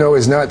Court, as you know,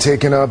 has not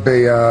taken up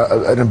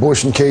an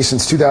abortion case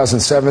since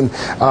 2007,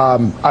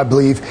 I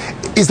believe.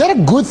 Is that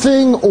a good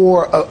thing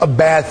or a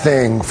bad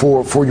thing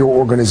for your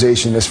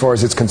organization as far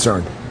as it's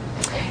concerned?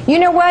 You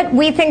know what?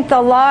 We think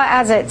the law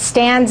as it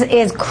stands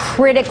is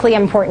critically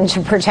important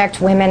to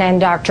protect women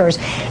and doctors.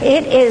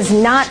 It is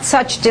not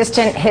such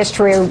distant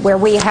history where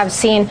we have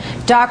seen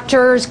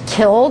doctors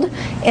killed,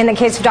 in the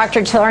case of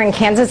Dr. Tiller in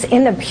Kansas,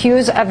 in the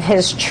pews of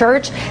his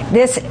church.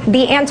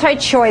 The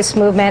anti-choice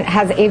movement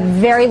has a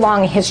very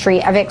long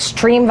history of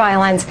extreme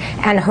violence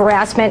and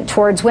harassment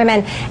towards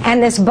women,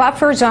 and this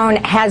buffer zone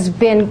has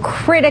been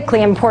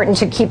critically important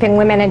to keeping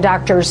women and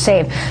doctors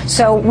safe.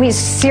 So we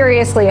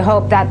seriously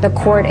hope that the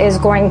court is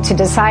going to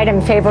decide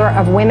in favor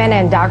of women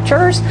and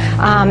doctors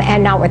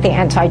and not with the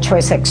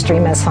anti-choice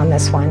extremists on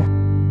this one.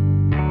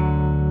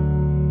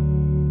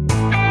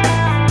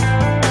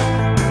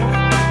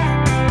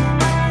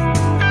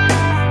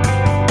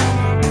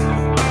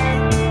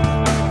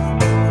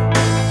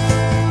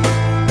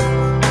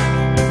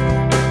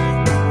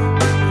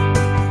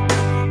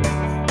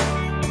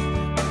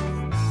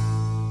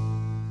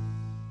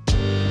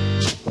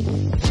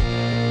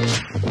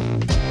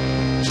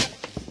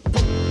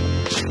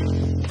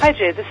 Hi,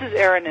 Jay. This is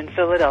Erin in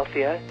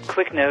Philadelphia.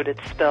 Quick note,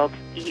 it's spelled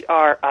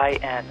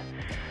E-R-I-N.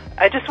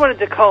 I just wanted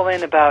to call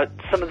in about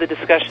some of the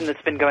discussion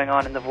that's been going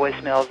on in the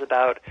voicemails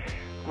about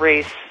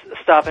race,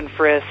 stop and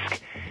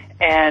frisk,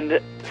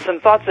 and some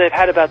thoughts that I've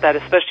had about that,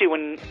 especially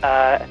when,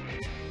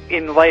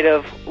 in light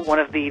of one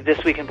of the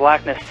This Week in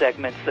Blackness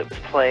segments that was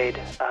played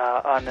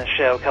on the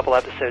show a couple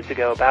episodes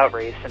ago about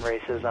race and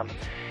racism.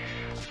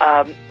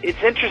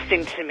 It's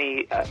interesting to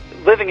me,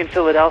 living in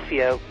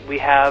Philadelphia, we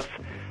have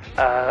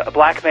a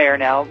black mayor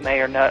now,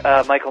 Mayor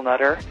Michael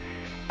Nutter,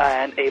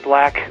 and a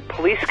black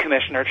police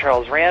commissioner,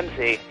 Charles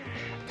Ramsey.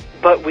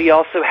 But we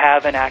also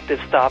have an active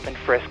stop and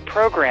frisk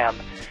program,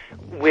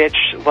 which,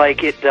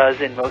 like it does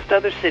in most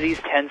other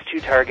cities, tends to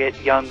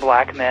target young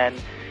black men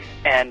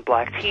and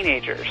black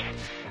teenagers.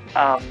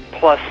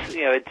 Plus,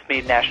 it's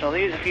made national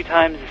news a few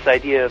times, this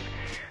idea of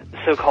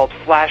so-called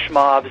flash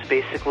mobs,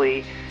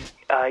 basically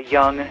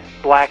young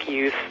black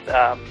youth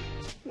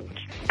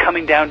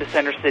coming down to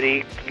Center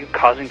City,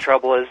 causing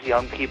trouble, as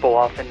young people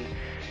often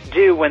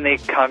do when they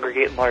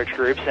congregate in large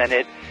groups, and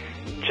it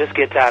just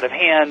gets out of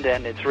hand,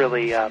 and it's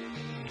really, and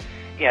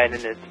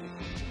it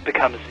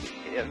becomes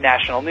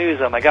national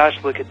news. Oh my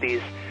gosh, look at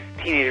these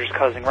teenagers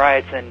causing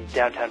riots in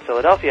downtown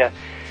Philadelphia.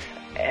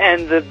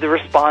 And the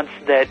response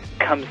that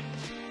comes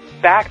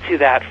back to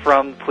that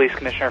from the police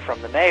commissioner,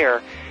 from the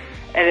mayor,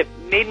 and it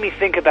made me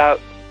think about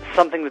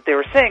something that they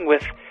were saying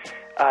with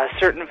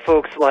certain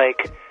folks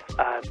like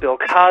Bill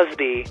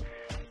Cosby,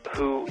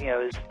 who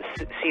is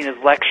seen as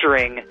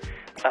lecturing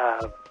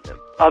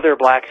other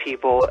black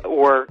people,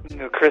 or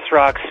Chris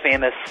Rock's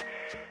famous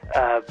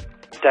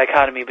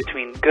dichotomy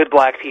between good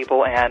black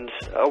people and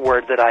a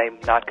word that I'm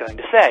not going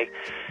to say.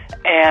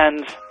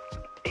 And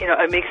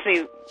it makes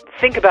me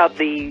think about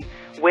the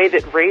way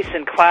that race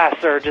and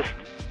class are just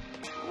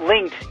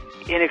linked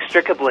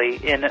inextricably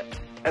in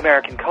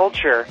American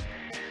culture,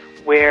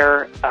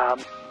 where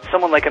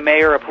someone like a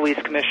mayor, a police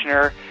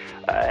commissioner,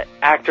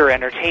 actor,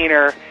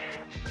 entertainer,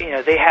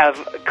 they have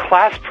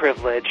class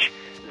privilege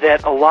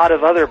that a lot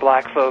of other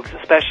black folks,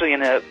 especially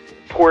in a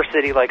poor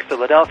city like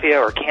Philadelphia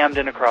or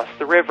Camden across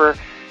the river,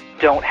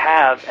 don't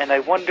have. And I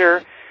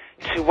wonder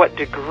to what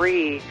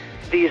degree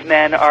these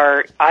men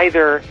are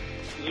either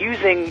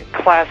using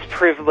class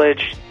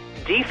privilege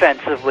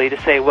defensively to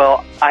say,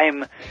 well,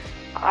 I'm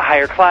a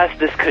higher class,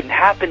 this couldn't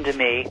happen to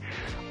me,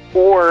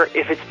 or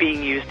if it's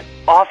being used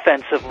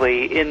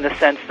offensively in the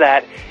sense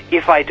that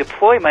if I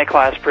deploy my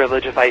class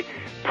privilege, if I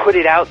put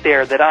it out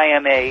there that I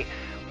am a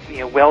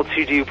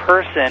well-to-do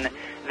person,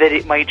 that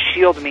it might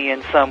shield me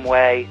in some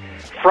way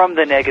from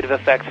the negative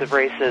effects of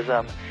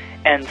racism.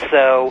 And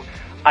so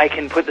I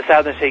can put this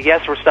out there and say,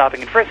 yes, we're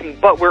stopping and frisking,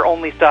 but we're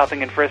only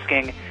stopping and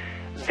frisking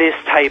this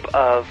type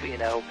of,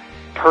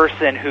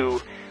 person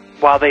who,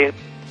 while they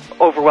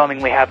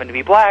overwhelmingly happen to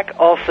be black,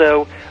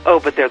 also,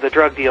 but they're the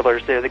drug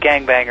dealers, they're the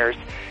gangbangers,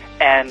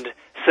 and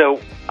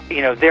so,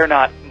 they're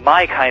not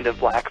my kind of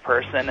black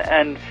person.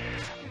 And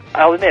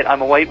I'll admit,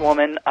 I'm a white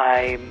woman.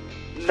 I'm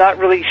not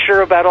really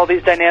sure about all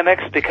these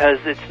dynamics because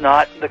it's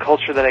not the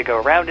culture that I go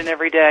around in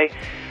every day.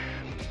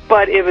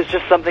 But it was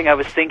just something I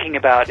was thinking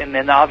about. And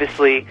then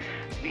obviously,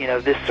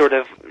 this sort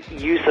of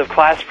use of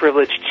class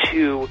privilege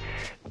to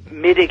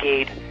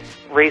mitigate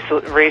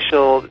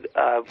racial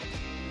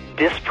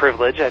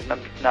disprivilege.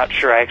 I'm not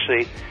sure I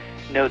actually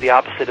know the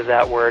opposite of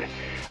that word.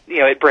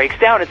 It breaks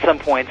down at some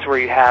points where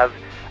you have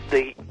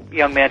the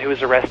young man who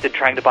was arrested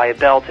trying to buy a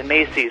belt in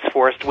Macy's,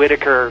 Forrest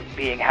Whitaker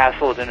being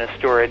hassled in a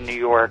store in New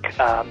York,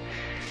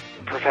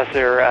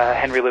 Professor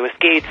Henry Louis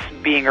Gates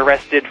being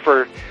arrested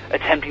for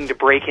attempting to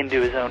break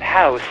into his own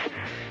house.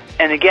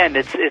 And again,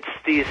 it's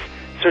these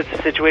sorts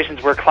of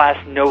situations where class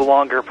no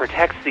longer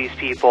protects these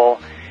people,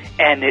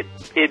 and it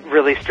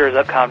really stirs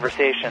up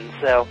conversations.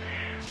 So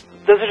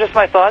those are just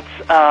my thoughts.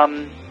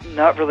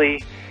 Not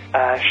really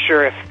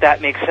sure if that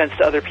makes sense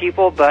to other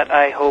people, but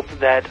I hope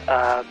that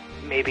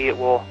maybe it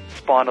will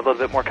spawn a little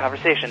bit more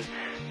conversation.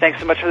 Thanks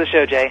so much for the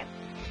show, Jay.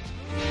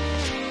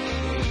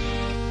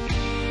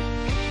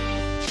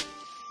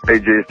 Hey,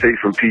 Jay, it's Tate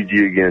from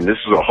PG again. This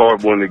is a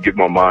hard one to get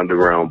my mind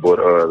around, but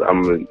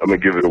I'm gonna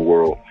give it a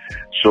whirl.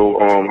 So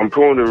I'm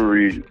calling to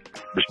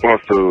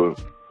response to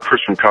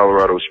Chris from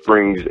Colorado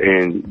Springs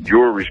and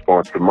your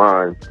response to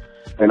mine.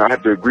 And I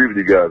have to agree with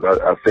you guys.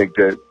 I think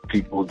that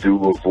people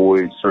do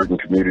avoid certain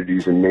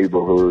communities and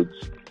neighborhoods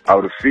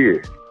out of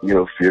fear. Fear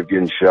of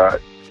getting shot,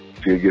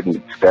 fear of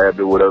getting stabbed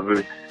or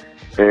whatever.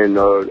 And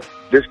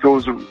this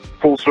goes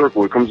full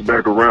circle. It comes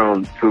back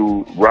around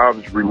to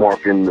Rob's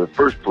remark in the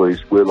first place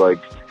where,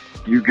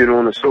 you get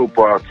on a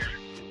soapbox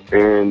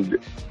and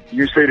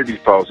you say that these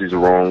policies are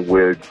wrong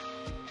with,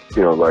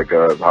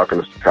 how can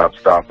a cop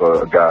stop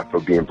a guy for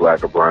being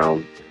black or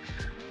brown?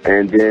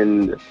 And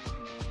then,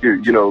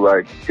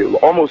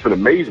 almost an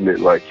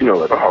amazement,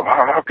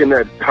 how can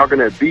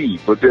that be?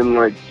 But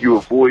then, you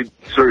avoid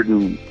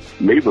certain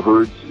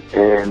neighborhoods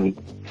and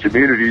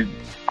communities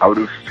out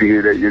of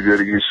fear that you're going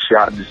to get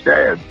shot and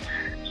stabbed.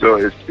 So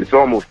it's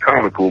almost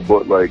comical,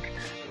 but don't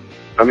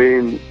get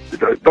me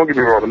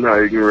wrong, I'm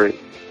not ignorant.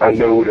 I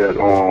know that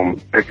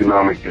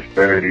economic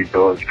disparity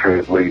does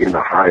translate into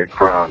higher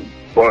crime,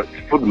 but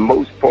for the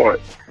most part,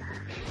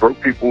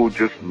 broke people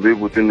just live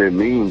within their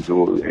means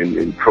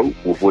and cope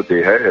with what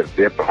they have.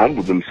 They have to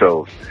humble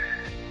themselves.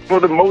 For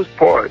the most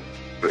part,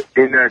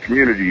 in our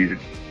communities,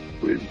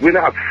 we're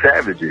not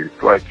savages.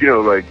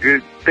 You're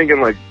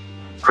thinking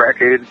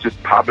crackheads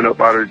just popping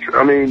up out of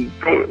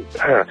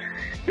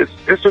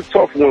it's a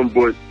tough one,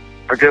 but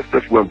I guess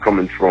that's where I'm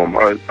coming from.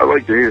 I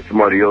like to hear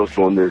somebody else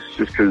on this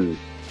just because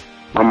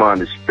my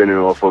mind is spinning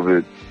off of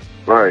it.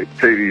 All right,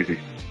 take it easy.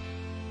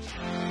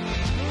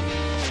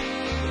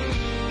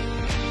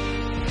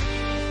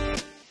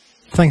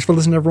 Thanks for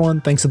listening, everyone.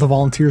 Thanks to the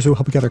volunteers who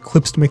help gather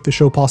clips to make the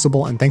show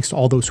possible, and thanks to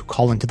all those who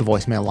call into the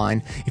voicemail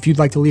line. If you'd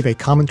like to leave a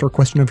comment or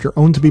question of your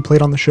own to be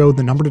played on the show,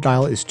 the number to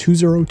dial is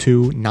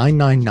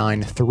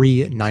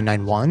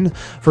 202-999-3991.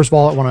 First of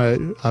all, I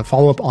want to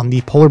follow up on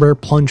the Polar Bear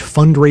Plunge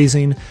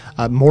fundraising.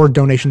 More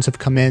donations have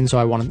come in, so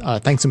I want to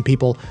thank some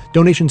people.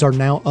 Donations are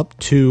now up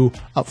to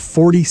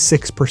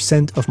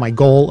 46% of my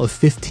goal of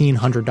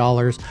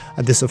 $1,500.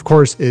 This, of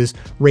course, is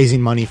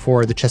raising money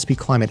for the Chesapeake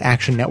Climate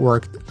Action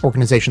Network,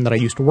 organization that I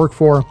used to work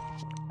for.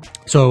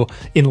 So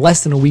in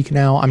less than a week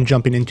now, I'm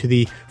jumping into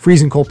the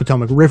freezing cold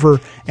Potomac River,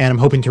 and I'm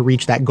hoping to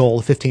reach that goal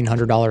of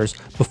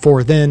 $1,500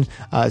 before then.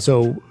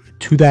 So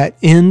to that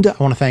end, I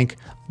want to thank,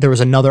 there was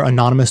another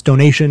anonymous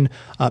donation,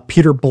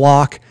 Peter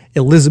Block,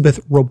 Elizabeth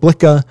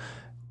Roblicka,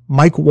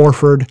 Mike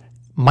Warford,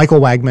 Michael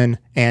Wagman,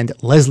 and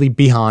Leslie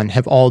Behan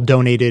have all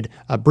donated,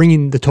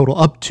 bringing the total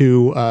up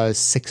to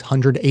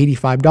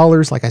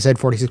 $685. Like I said,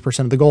 46%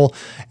 of the goal.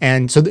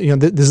 And so,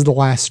 this is the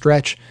last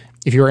stretch.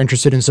 If you're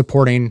interested in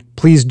supporting,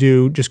 please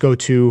do. Just go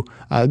to,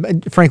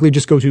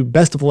 just go to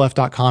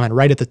bestoftheleft.com, and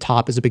right at the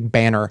top is a big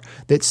banner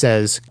that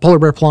says Polar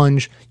Bear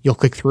Plunge. You'll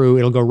click through.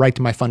 It'll go right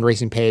to my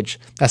fundraising page.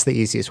 That's the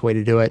easiest way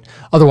to do it.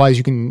 Otherwise,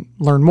 you can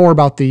learn more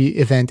about the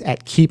event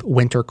at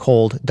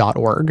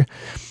keepwintercold.org.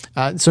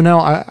 So now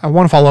I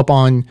want to follow up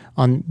on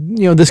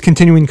this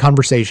continuing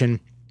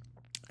conversation.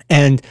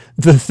 And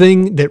the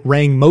thing that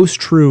rang most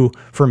true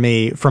for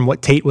me from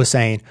what Tate was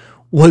saying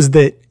was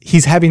that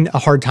he's having a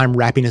hard time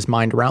wrapping his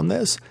mind around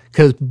this,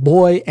 because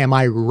boy, am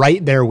I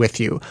right there with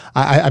you.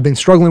 I've been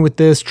struggling with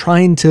this,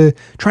 trying to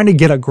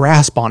get a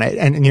grasp on it.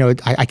 And,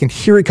 I can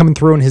hear it coming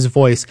through in his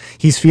voice.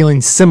 He's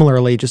feeling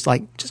similarly, just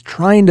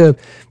trying to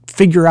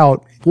figure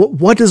out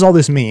what does all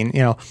this mean,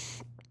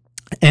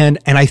 And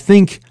I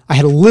think I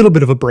had a little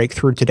bit of a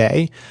breakthrough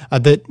today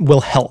that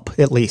will help,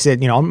 at least. I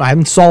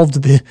haven't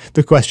solved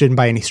the question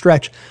by any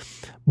stretch,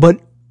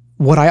 but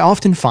what I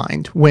often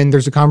find when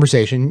there's a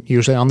conversation,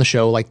 usually on the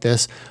show like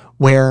this,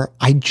 where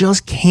I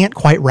just can't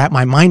quite wrap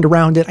my mind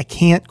around it, I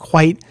can't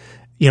quite,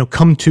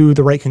 come to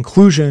the right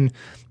conclusion,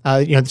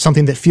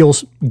 something that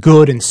feels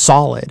good and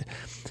solid,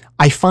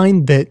 I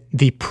find that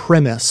the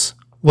premise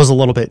was a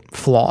little bit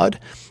flawed,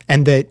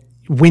 and that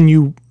when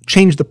you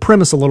change the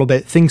premise a little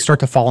bit, things start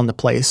to fall into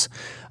place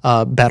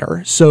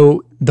better.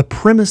 So the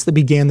premise that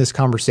began this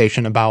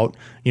conversation about,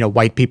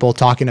 white people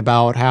talking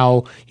about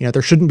how,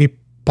 there shouldn't be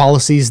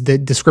policies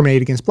that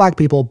discriminate against black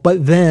people,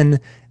 but then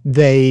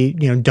they,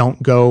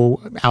 don't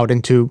go out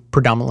into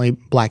predominantly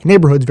black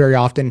neighborhoods very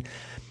often.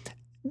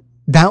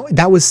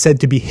 That was said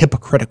to be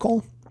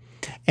hypocritical.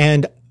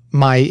 And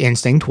my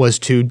instinct was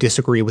to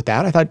disagree with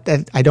that. I thought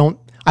that I don't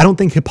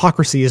think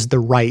hypocrisy is the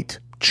right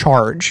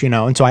charge,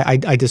 and so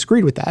I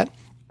disagreed with that.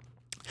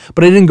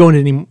 But I didn't go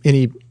into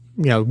any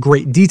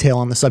great detail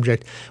on the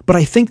subject. But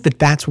I think that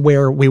that's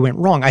where we went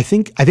wrong. I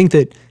think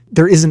that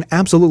there is an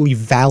absolutely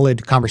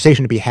valid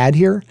conversation to be had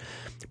here,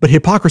 but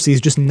hypocrisy is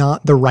just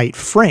not the right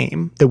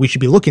frame that we should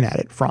be looking at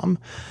it from.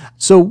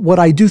 So what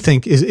I do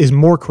think is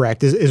more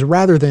correct is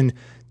rather than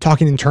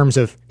talking in terms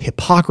of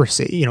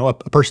hypocrisy, a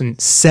person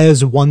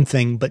says one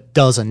thing but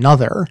does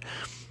another,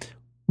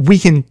 we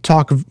can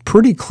talk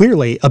pretty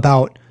clearly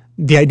about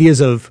the ideas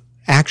of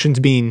actions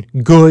being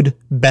good,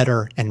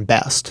 better, and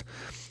best.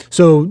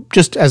 So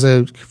just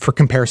for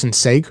comparison's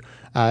sake,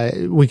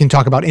 we can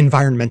talk about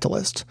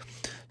environmentalists.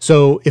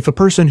 So if a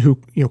person who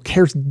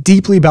cares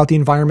deeply about the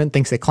environment,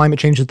 thinks that climate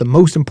change is the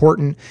most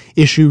important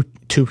issue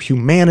to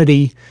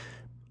humanity,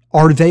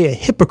 are they a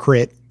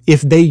hypocrite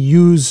if they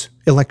use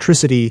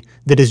electricity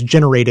that is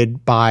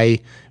generated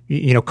by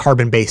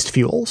carbon-based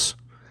fuels?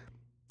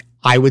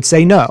 I would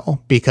say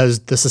no, because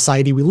the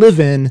society we live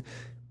in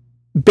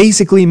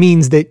basically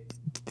means that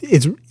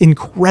it's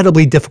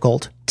incredibly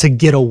difficult to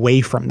get away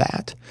from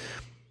that.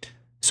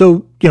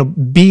 So,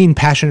 being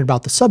passionate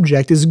about the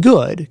subject is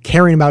good.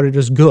 Caring about it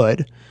is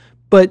good.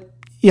 But,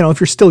 if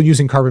you're still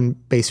using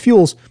carbon-based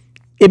fuels,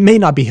 it may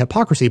not be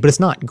hypocrisy, but it's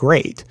not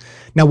great.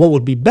 Now, what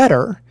would be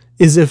better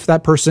is if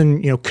that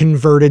person,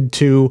 converted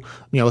to,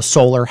 a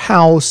solar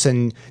house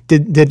and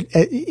did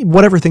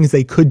whatever things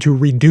they could to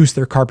reduce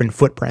their carbon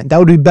footprint. That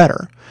would be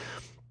better.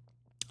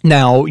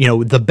 Now,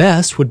 the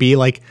best would be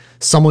like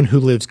someone who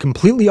lives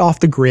completely off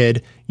the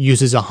grid,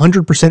 uses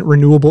 100%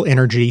 renewable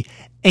energy,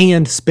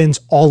 and spends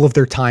all of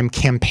their time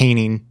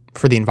campaigning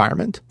for the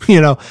environment.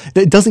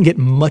 It doesn't get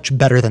much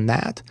better than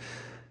that.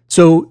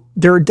 So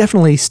there are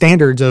definitely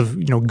standards of,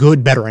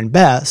 good, better, and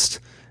best,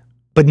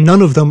 but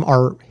none of them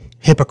are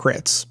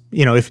hypocrites.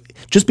 If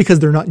just because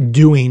they're not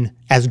doing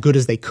as good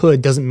as they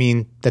could doesn't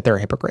mean that they're a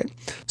hypocrite.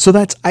 So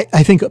that's,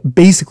 I think,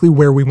 basically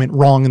where we went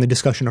wrong in the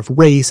discussion of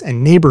race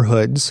and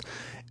neighborhoods.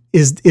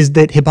 Is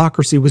that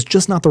hypocrisy was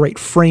just not the right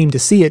frame to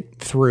see it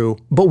through,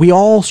 but we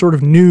all sort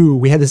of knew,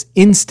 we had this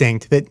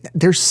instinct that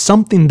there's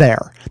something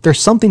there. There's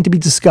something to be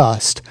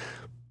discussed.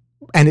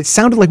 And it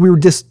sounded like we were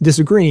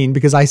disagreeing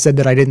because I said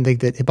that I didn't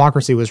think that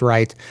hypocrisy was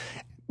right,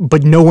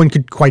 but no one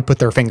could quite put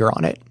their finger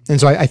on it.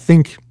 And so I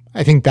think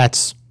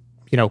that's,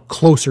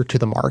 closer to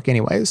the mark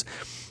anyways.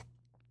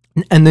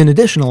 And then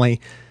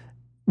additionally,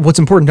 what's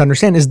important to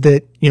understand is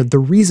that, the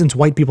reasons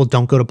white people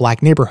don't go to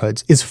black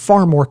neighborhoods is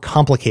far more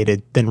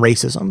complicated than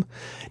racism.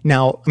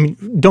 Now,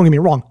 don't get me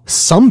wrong.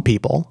 Some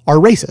people are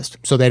racist,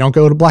 so they don't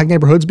go to black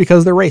neighborhoods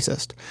because they're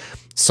racist.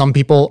 Some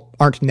people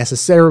aren't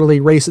necessarily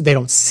racist. They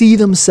don't see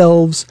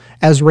themselves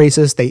as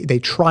racist. They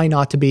try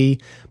not to be,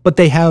 but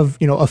they have,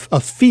 a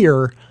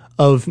fear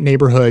of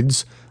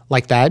neighborhoods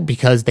like that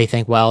because they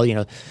think, well,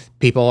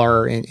 people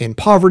are in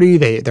poverty,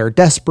 they're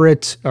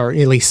desperate, or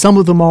at least some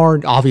of them are,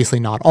 obviously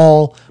not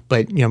all,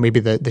 but maybe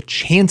the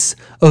chance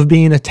of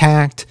being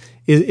attacked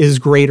is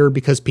greater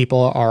because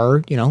people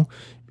are,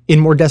 in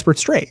more desperate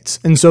straits.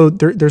 And so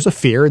there's a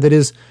fear that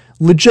is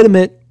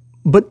legitimate,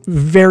 but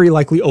very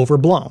likely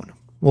overblown.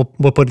 We'll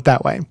put it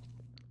that way.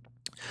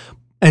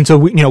 And so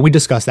we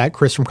discussed that.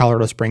 Chris from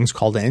Colorado Springs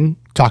called in,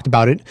 talked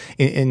about it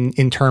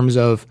in terms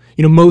of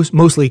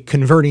mostly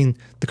converting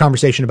the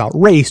conversation about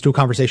race to a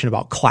conversation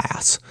about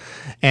class,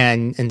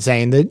 and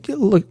saying that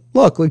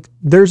look,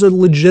 there's a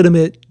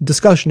legitimate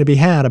discussion to be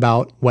had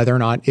about whether or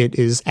not it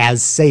is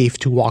as safe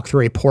to walk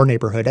through a poor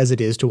neighborhood as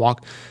it is to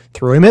walk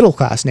through a middle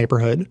class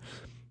neighborhood,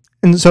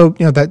 and so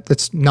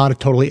that's not a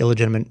totally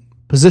illegitimate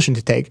position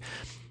to take.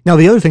 Now,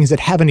 the other things that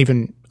haven't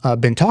even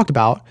been talked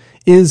about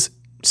is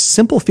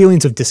simple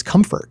feelings of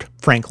discomfort,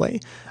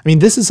 frankly. I mean,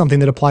 this is something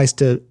that applies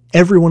to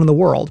everyone in the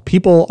world.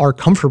 People are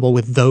comfortable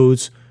with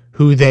those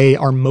who they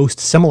are most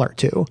similar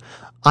to.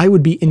 I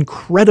would be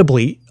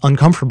incredibly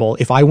uncomfortable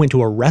if I went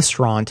to a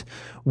restaurant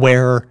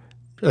where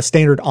a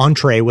standard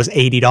entree was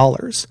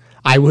 $80.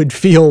 I would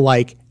feel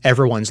like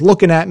everyone's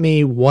looking at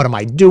me. What am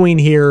I doing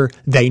here?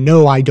 They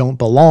know I don't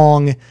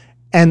belong.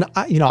 And,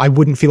 I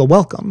wouldn't feel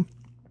welcome.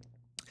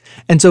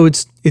 And so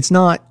it's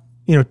not,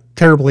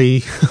 terribly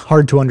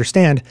hard to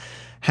understand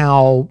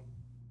how,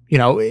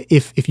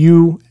 if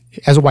you,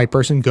 as a white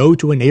person, go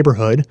to a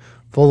neighborhood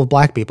full of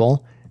black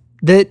people,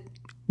 that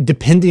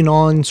depending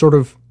on sort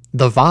of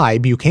the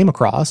vibe you came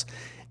across,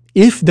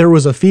 if there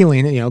was a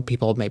feeling,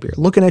 people maybe are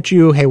looking at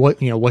you, hey,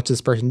 what's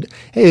this person?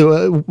 Hey,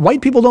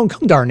 white people don't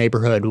come to our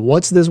neighborhood.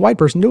 What's this white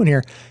person doing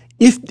here?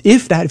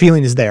 If that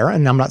feeling is there,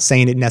 and I'm not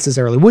saying it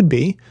necessarily would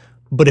be,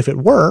 but if it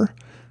were,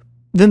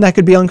 then that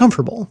could be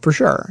uncomfortable for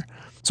sure.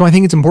 So I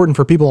think it's important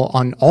for people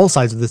on all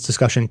sides of this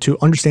discussion to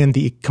understand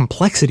the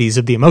complexities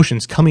of the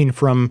emotions coming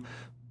from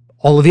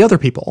all of the other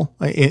people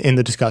in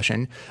the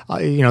discussion.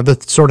 The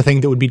sort of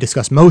thing that would be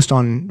discussed most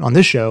on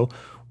this show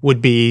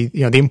would be,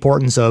 the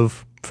importance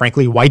of,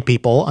 frankly, white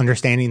people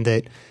understanding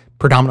that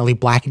predominantly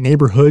black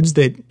neighborhoods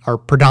that are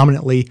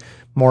predominantly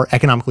more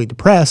economically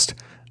depressed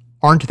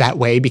aren't that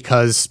way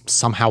because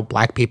somehow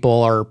black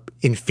people are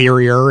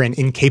inferior and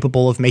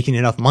incapable of making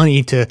enough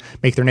money to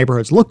make their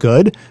neighborhoods look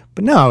good.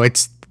 But no,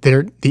 it's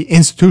the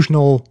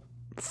institutional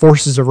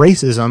forces of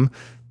racism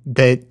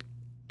that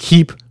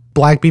keep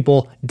black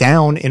people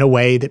down in a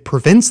way that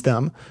prevents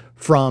them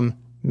from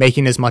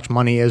making as much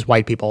money as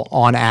white people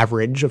on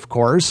average, of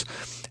course.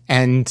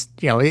 And,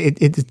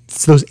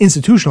 it's those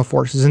institutional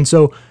forces. And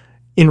so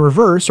in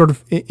reverse, sort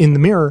of in the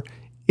mirror,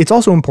 it's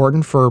also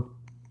important for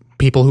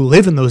people who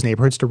live in those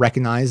neighborhoods to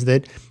recognize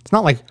that it's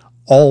not like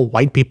all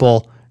white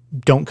people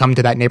don't come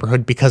to that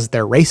neighborhood because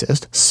they're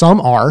racist. Some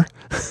are,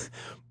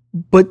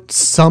 but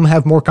some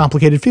have more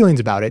complicated feelings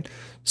about it.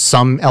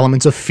 Some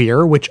elements of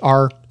fear, which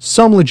are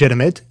some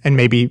legitimate and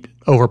maybe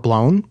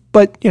overblown,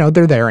 but,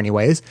 they're there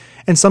anyways.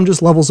 And some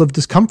just levels of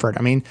discomfort.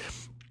 I mean,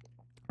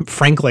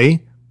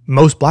 frankly,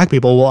 most black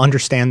people will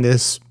understand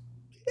this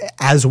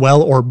as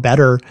well or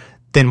better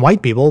than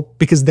white people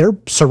because they're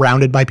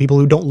surrounded by people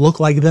who don't look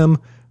like them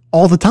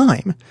all the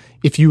time.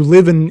 If you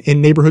live in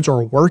neighborhoods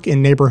or work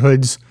in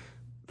neighborhoods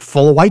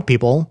full of white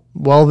people,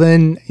 well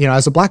then,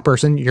 as a black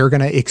person, you're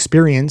going to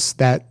experience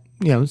that,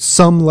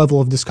 some level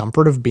of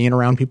discomfort of being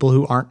around people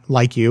who aren't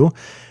like you.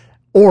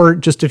 Or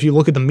just if you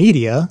look at the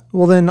media,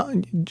 well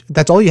then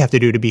that's all you have to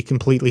do to be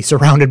completely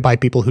surrounded by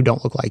people who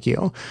don't look like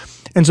you.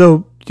 And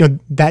so,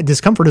 that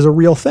discomfort is a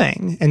real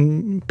thing,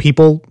 and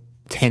people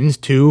tend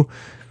to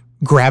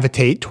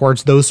gravitate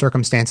towards those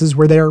circumstances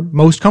where they're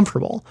most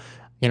comfortable.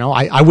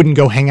 I wouldn't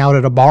go hang out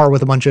at a bar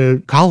with a bunch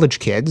of college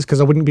kids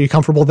because I wouldn't be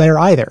comfortable there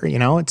either.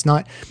 It's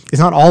not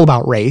all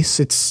about race.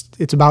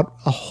 It's about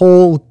a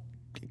whole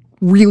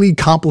really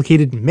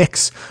complicated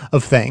mix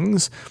of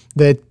things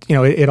that,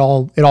 it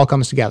all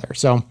comes together.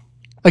 So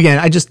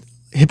again,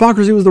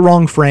 hypocrisy was the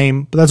wrong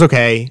frame, but that's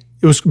okay.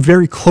 It was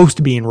very close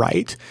to being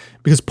right,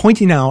 because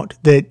pointing out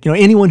that,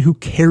 anyone who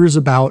cares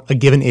about a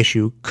given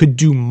issue could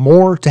do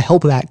more to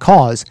help that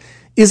cause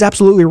is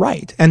absolutely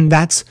right. And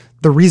that's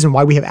the reason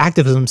why we have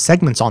activism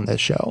segments on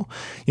this show.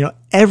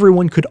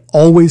 Everyone could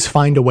always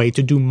find a way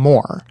to do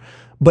more,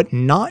 but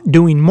not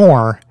doing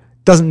more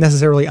doesn't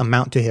necessarily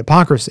amount to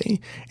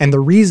hypocrisy. And the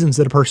reasons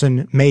that a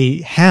person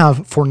may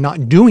have for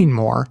not doing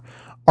more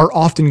are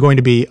often going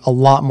to be a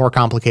lot more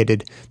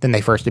complicated than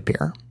they first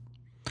appear.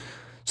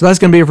 So that's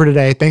going to be it for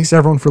today. Thanks to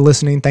everyone for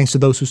listening. Thanks to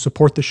those who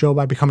support the show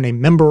by becoming a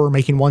member or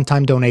making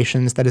one-time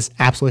donations. That is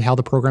absolutely how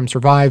the program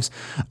survives.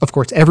 Of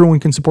course,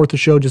 everyone can support the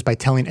show just by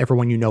telling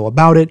everyone you know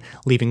about it,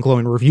 leaving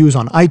glowing reviews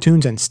on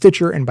iTunes and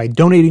Stitcher, and by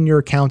donating your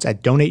accounts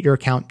at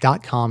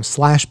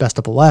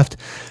donateyouraccount.com/bestoftheleft.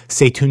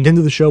 Stay tuned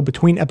into the show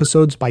between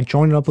episodes by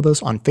joining up with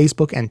us on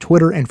Facebook and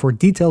Twitter. And for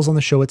details on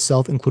the show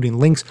itself, including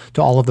links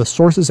to all of the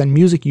sources and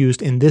music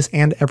used in this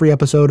and every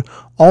episode,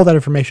 all that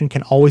information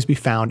can always be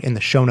found in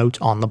the show notes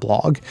on the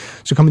blog.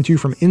 So come Coming to you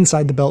from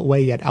inside the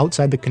Beltway, yet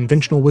outside the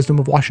conventional wisdom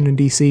of Washington,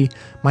 D.C.,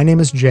 my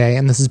name is Jay,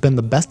 and this has been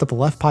the Best of the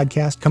Left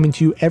podcast, coming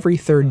to you every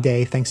third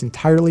day, thanks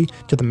entirely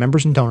to the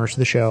members and donors to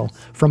the show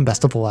from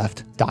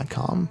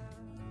bestoftheleft.com.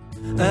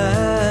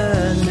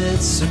 And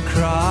it's a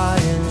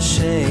crying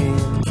shame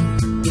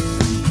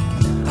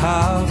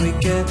how we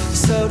get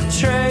so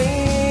trained.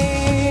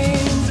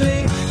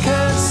 We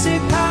can't see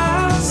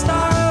past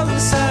our own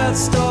sad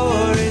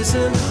stories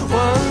and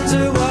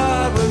wonder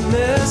what we're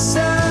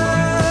missing.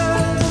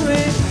 We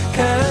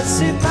can't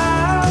see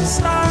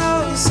past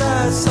our own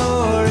sad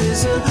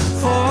stories and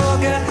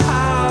forget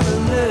how to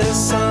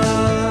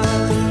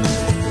listen.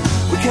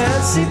 We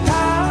can't see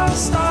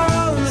past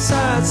our own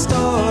sad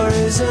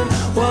stories and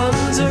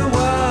wonder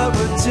what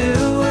we're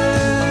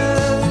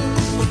doing.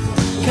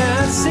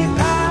 Can't see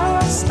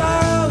past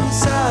our own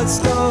sad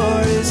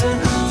stories and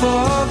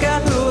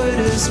forget who it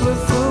is we're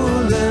for.